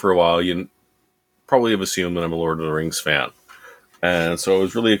the show for a while, you probably have assumed that I'm a Lord of the Rings fan. And so I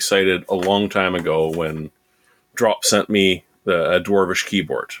was really excited a long time ago when Drop sent me a Dwarvish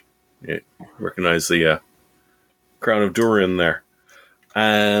keyboard. You recognize the Crown of Durin there.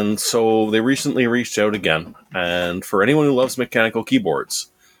 And so they recently reached out again. And for anyone who loves mechanical keyboards,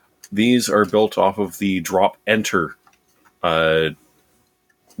 these are built off of the Drop Enter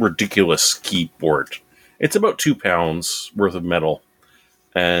ridiculous keyboard. It's about 2 pounds worth of metal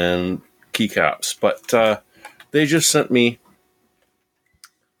and keycaps, but they just sent me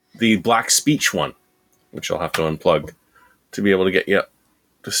the Black Speech one, which I'll have to unplug to be able to get you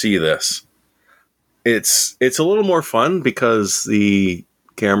to see this. It's a little more fun because the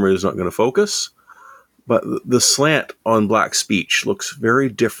camera is not going to focus, but the slant on Black Speech looks very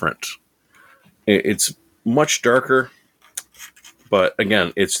different. It's much darker. But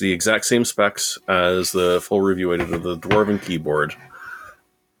again, it's the exact same specs as the full review I did of the Dwarven keyboard.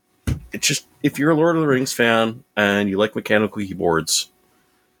 It's just, if you're a Lord of the Rings fan and you like mechanical keyboards,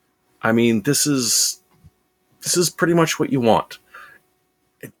 I mean, this is pretty much what you want.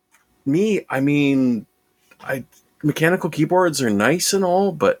 Mechanical keyboards are nice and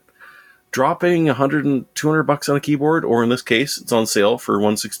all, but dropping $100 and $200 on a keyboard, or in this case, it's on sale for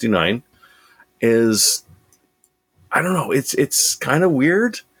 $169, is, I don't know, it's kind of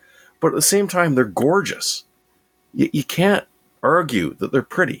weird, but at the same time, they're gorgeous. You can't argue that they're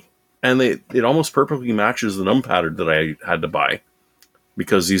pretty. And it almost perfectly matches the numpad that I had to buy,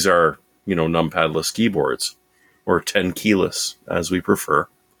 because these are, numpadless keyboards, or 10 keyless, as we prefer.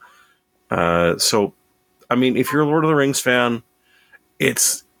 So, I mean, if you're a Lord of the Rings fan,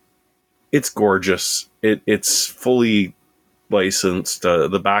 it's gorgeous. It's fully licensed.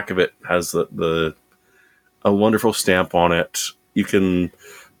 The back of it has a wonderful stamp on it. You can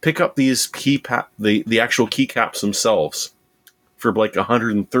pick up these the actual keycaps themselves for like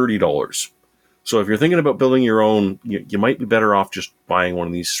 $130. So if you're thinking about building your own, you might be better off just buying one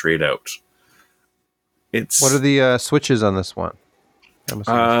of these straight out. What are the switches on this one?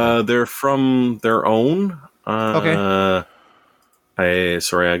 They're from their own. Okay. I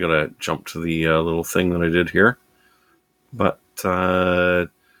gotta jump to the little thing that I did here. But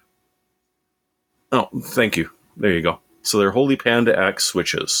thank you. There you go. So they're Holy Panda X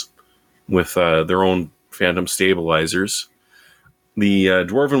switches with their own phantom stabilizers. The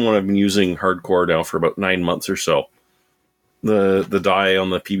Dwarven one I've been using hardcore now for about 9 months or so. The dye on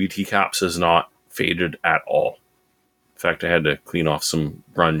the PBT caps has not faded at all. In fact, I had to clean off some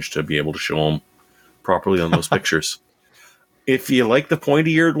grunge to be able to show them properly on those pictures. If you like the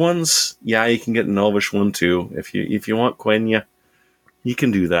pointy-eared ones, yeah, you can get an Elvish one too. If you want Quenya, you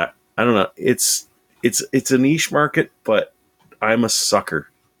can do that. I don't know. It's a niche market, but I'm a sucker.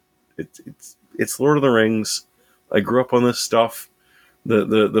 It's Lord of the Rings. I grew up on this stuff.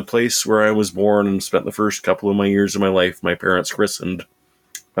 The place where I was born and spent the first couple of my years of my life, my parents christened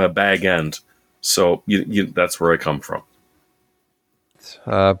Bag End. So that's where I come from.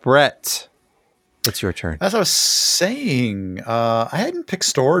 Brett, it's your turn. As I was saying, I hadn't picked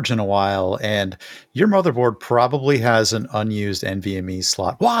storage in a while, and your motherboard probably has an unused NVMe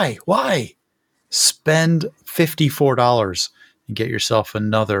slot. Why? Spend $54 and get yourself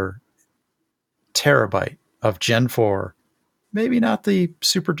another terabyte of Gen 4. Maybe not the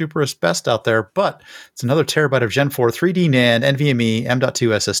super duperest best out there, but it's another terabyte of Gen 4 3D NAND, NVMe, M.2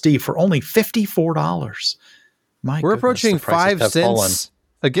 SSD for only $54. We're approaching 5 cents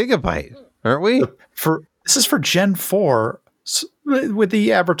a gigabyte, aren't we? This is for Gen 4 with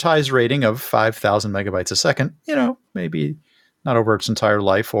the advertised rating of 5,000 megabytes a second. Maybe not over its entire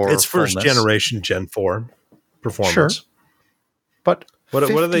life or it's fullness. First generation Gen 4 performance. Sure. But what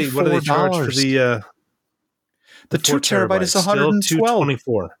do they charge for the 2 terabyte is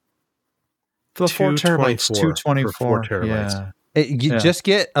 112. The 4 terabytes, 224. 4 terabytes. Yeah. Just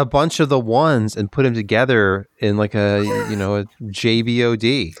get a bunch of the ones and put them together in like a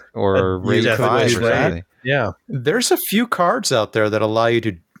JBOD or RAID 5 or something. Yeah. There's a few cards out there that allow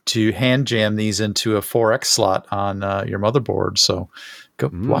you to hand jam these into a 4X slot on your motherboard. So go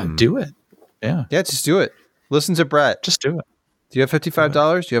do it. Yeah. Yeah, just do it. Listen to Brett. Just do it. Do you have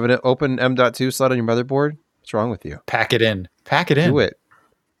 $55? Do you have an open M.2 slot on your motherboard? What's wrong with you? Pack it in. Do it.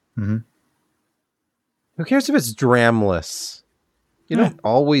 Mm-hmm. Who cares if it's DRAMless? You don't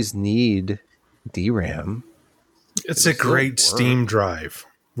always need DRAM. It's a great Steam drive,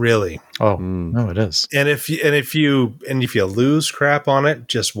 really. Oh, no, it is. And if you lose crap on it,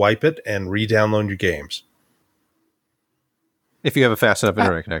 just wipe it and re-download your games. If you have a fast enough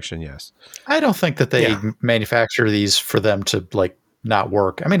internet connection, yes. I don't think that they manufacture these for them to not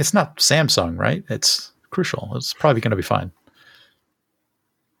work. I mean, it's not Samsung, right? It's crucial. It's probably going to be fine.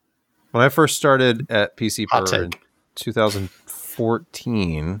 When I first started at PC Per in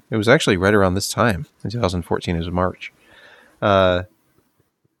 2014, it was actually right around this time. In 2014, it was March. I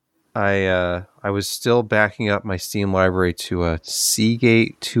was still backing up my Steam library to a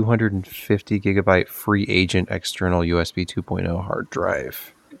Seagate 250 gigabyte free agent external USB 2.0 hard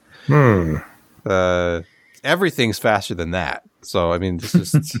drive. Everything's faster than that. So, I mean, this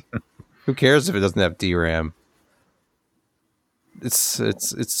is who cares if it doesn't have DRAM? It's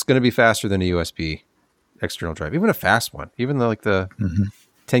going to be faster than a USB external drive, even a fast one, even though like the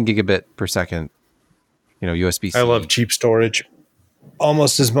 10 gigabit per second, USB-C. I love cheap storage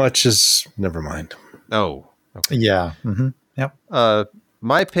almost as much as. Never mind. Oh, okay. Yeah. Mm-hmm. Yep.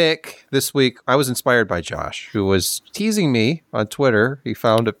 My pick this week, I was inspired by Josh, who was teasing me on Twitter. He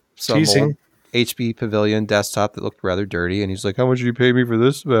found some old HP Pavilion desktop that looked rather dirty, and he's like, "How much did you pay me for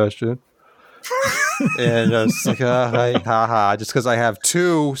this, Sebastian?" And I was like, just because I have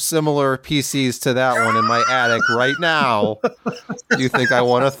 2 similar PCs to that one in my attic right now, you think I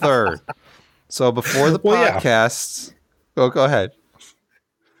want a third? So before the podcast, go ahead.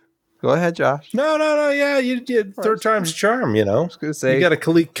 Go ahead, Josh. No. Yeah, you did third time's charm. I was going to say, you got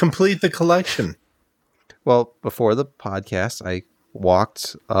to complete the collection. Well, before the podcast, I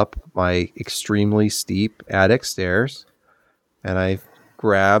walked up my extremely steep attic stairs, and I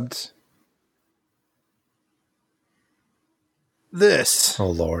grabbed this. Oh,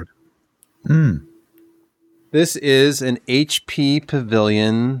 Lord. This is an HP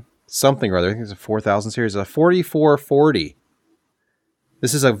Pavilion something or other. I think it's a 4000 series, a 4440.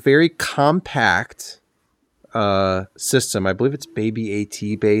 This is a very compact system. I believe it's Baby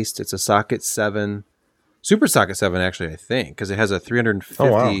AT based. It's a Socket 7, Super Socket 7 actually, I think, because it has a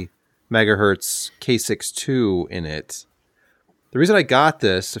 350 megahertz K62 in it. The reason I got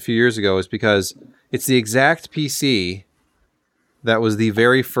this a few years ago is because it's the exact PC that was the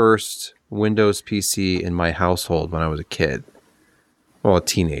very first Windows PC in my household when I was a kid. Well, a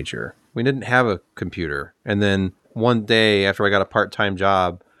teenager. We didn't have a computer. And then one day after I got a part-time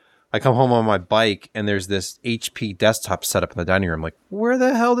job, I come home on my bike and there's this HP desktop set up in the dining room. Like, where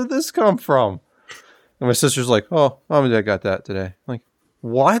the hell did this come from? And my sister's like, oh, Mom and Dad got that today. I'm like,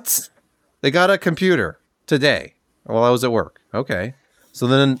 what? They got a computer today while I was at work. Okay. So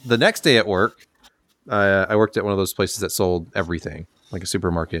then the next day at work, I worked at one of those places that sold everything, like a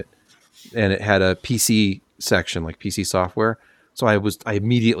supermarket. And it had a PC section, like PC software. So I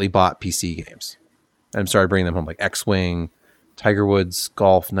immediately bought PC games and started bringing them home, like X-Wing, Tiger Woods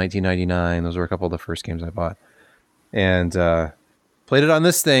Golf 1999. Those were a couple of the first games I bought. And played it on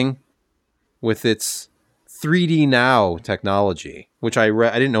this thing with its 3D Now technology, which I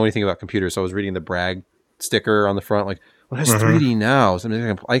didn't know anything about computers, so I was reading the brag sticker on the front, like, well, it has 3D Now, so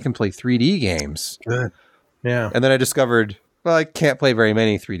I can play 3D games. Good. Yeah. And then I discovered, well, I can't play very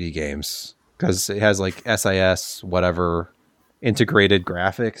many 3D games because it has like SIS, whatever, integrated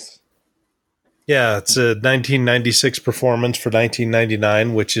graphics. Yeah, it's a 1996 performance for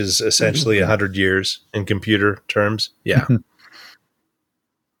 1999, which is essentially 100 years in computer terms. Yeah.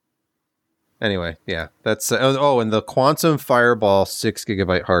 Anyway, yeah, that's and the Quantum Fireball 6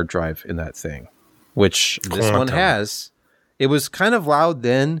 gigabyte hard drive in that thing, which this one has. It was kind of loud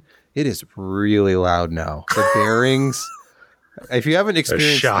then. It is really loud now. The bearings. If you haven't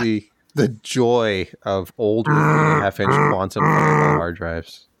experienced the joy of older 3.5-inch quantum fireball hard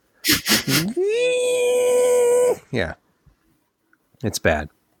drives, yeah, it's bad.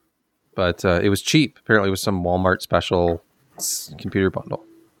 But it was cheap. Apparently, it was some Walmart special computer bundle.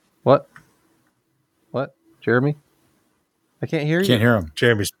 What, Jeremy? I can't hear you. Can't hear him.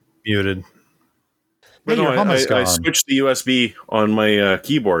 Jeremy's muted. But Hey, no, your hum is I gone. switched the USB on my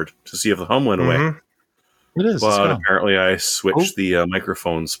keyboard to see if the hum went away. It is. But apparently I switched the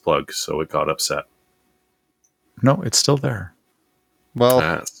microphone's plug, so it got upset. No, it's still there.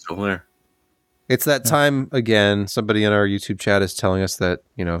 Well, it's still there. It's that time again. Somebody in our YouTube chat is telling us that,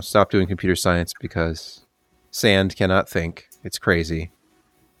 stop doing computer science because sand cannot think. It's crazy.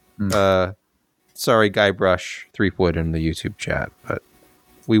 Sorry, Guybrush 3 in the YouTube chat, but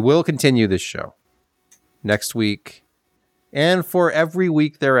we will continue this show next week and for every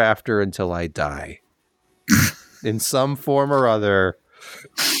week thereafter until I die in some form or other.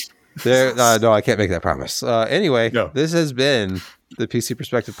 No, I can't make that promise. Anyway, This has been the PC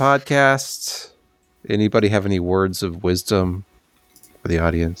Perspective Podcast. Anybody have any words of wisdom for the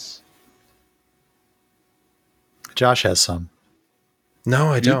audience? Josh has some. No,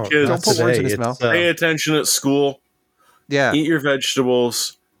 I don't. Don't put words in his mouth. Pay attention at school. Yeah. Eat your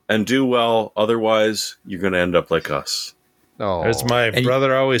vegetables and do well. Otherwise, you're going to end up like us. Oh. As my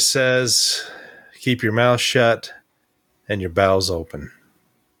brother always says, keep your mouth shut and your bowels open.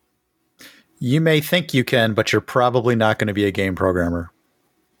 You may think you can, but you're probably not going to be a game programmer.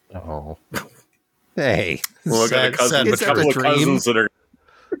 Oh. Hey. Well, I got a couple of cousins that are...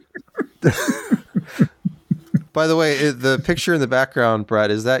 By the way, the picture in the background,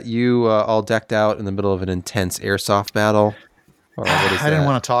 Brett, is that you all decked out in the middle of an intense airsoft battle? Or what is I didn't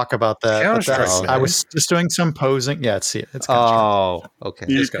want to talk about that. I was just doing some posing. Yeah, it's okay.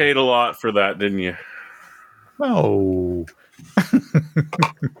 You paid a lot for that, didn't you? Oh.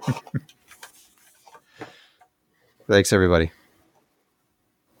 Thanks, everybody.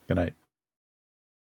 Good night.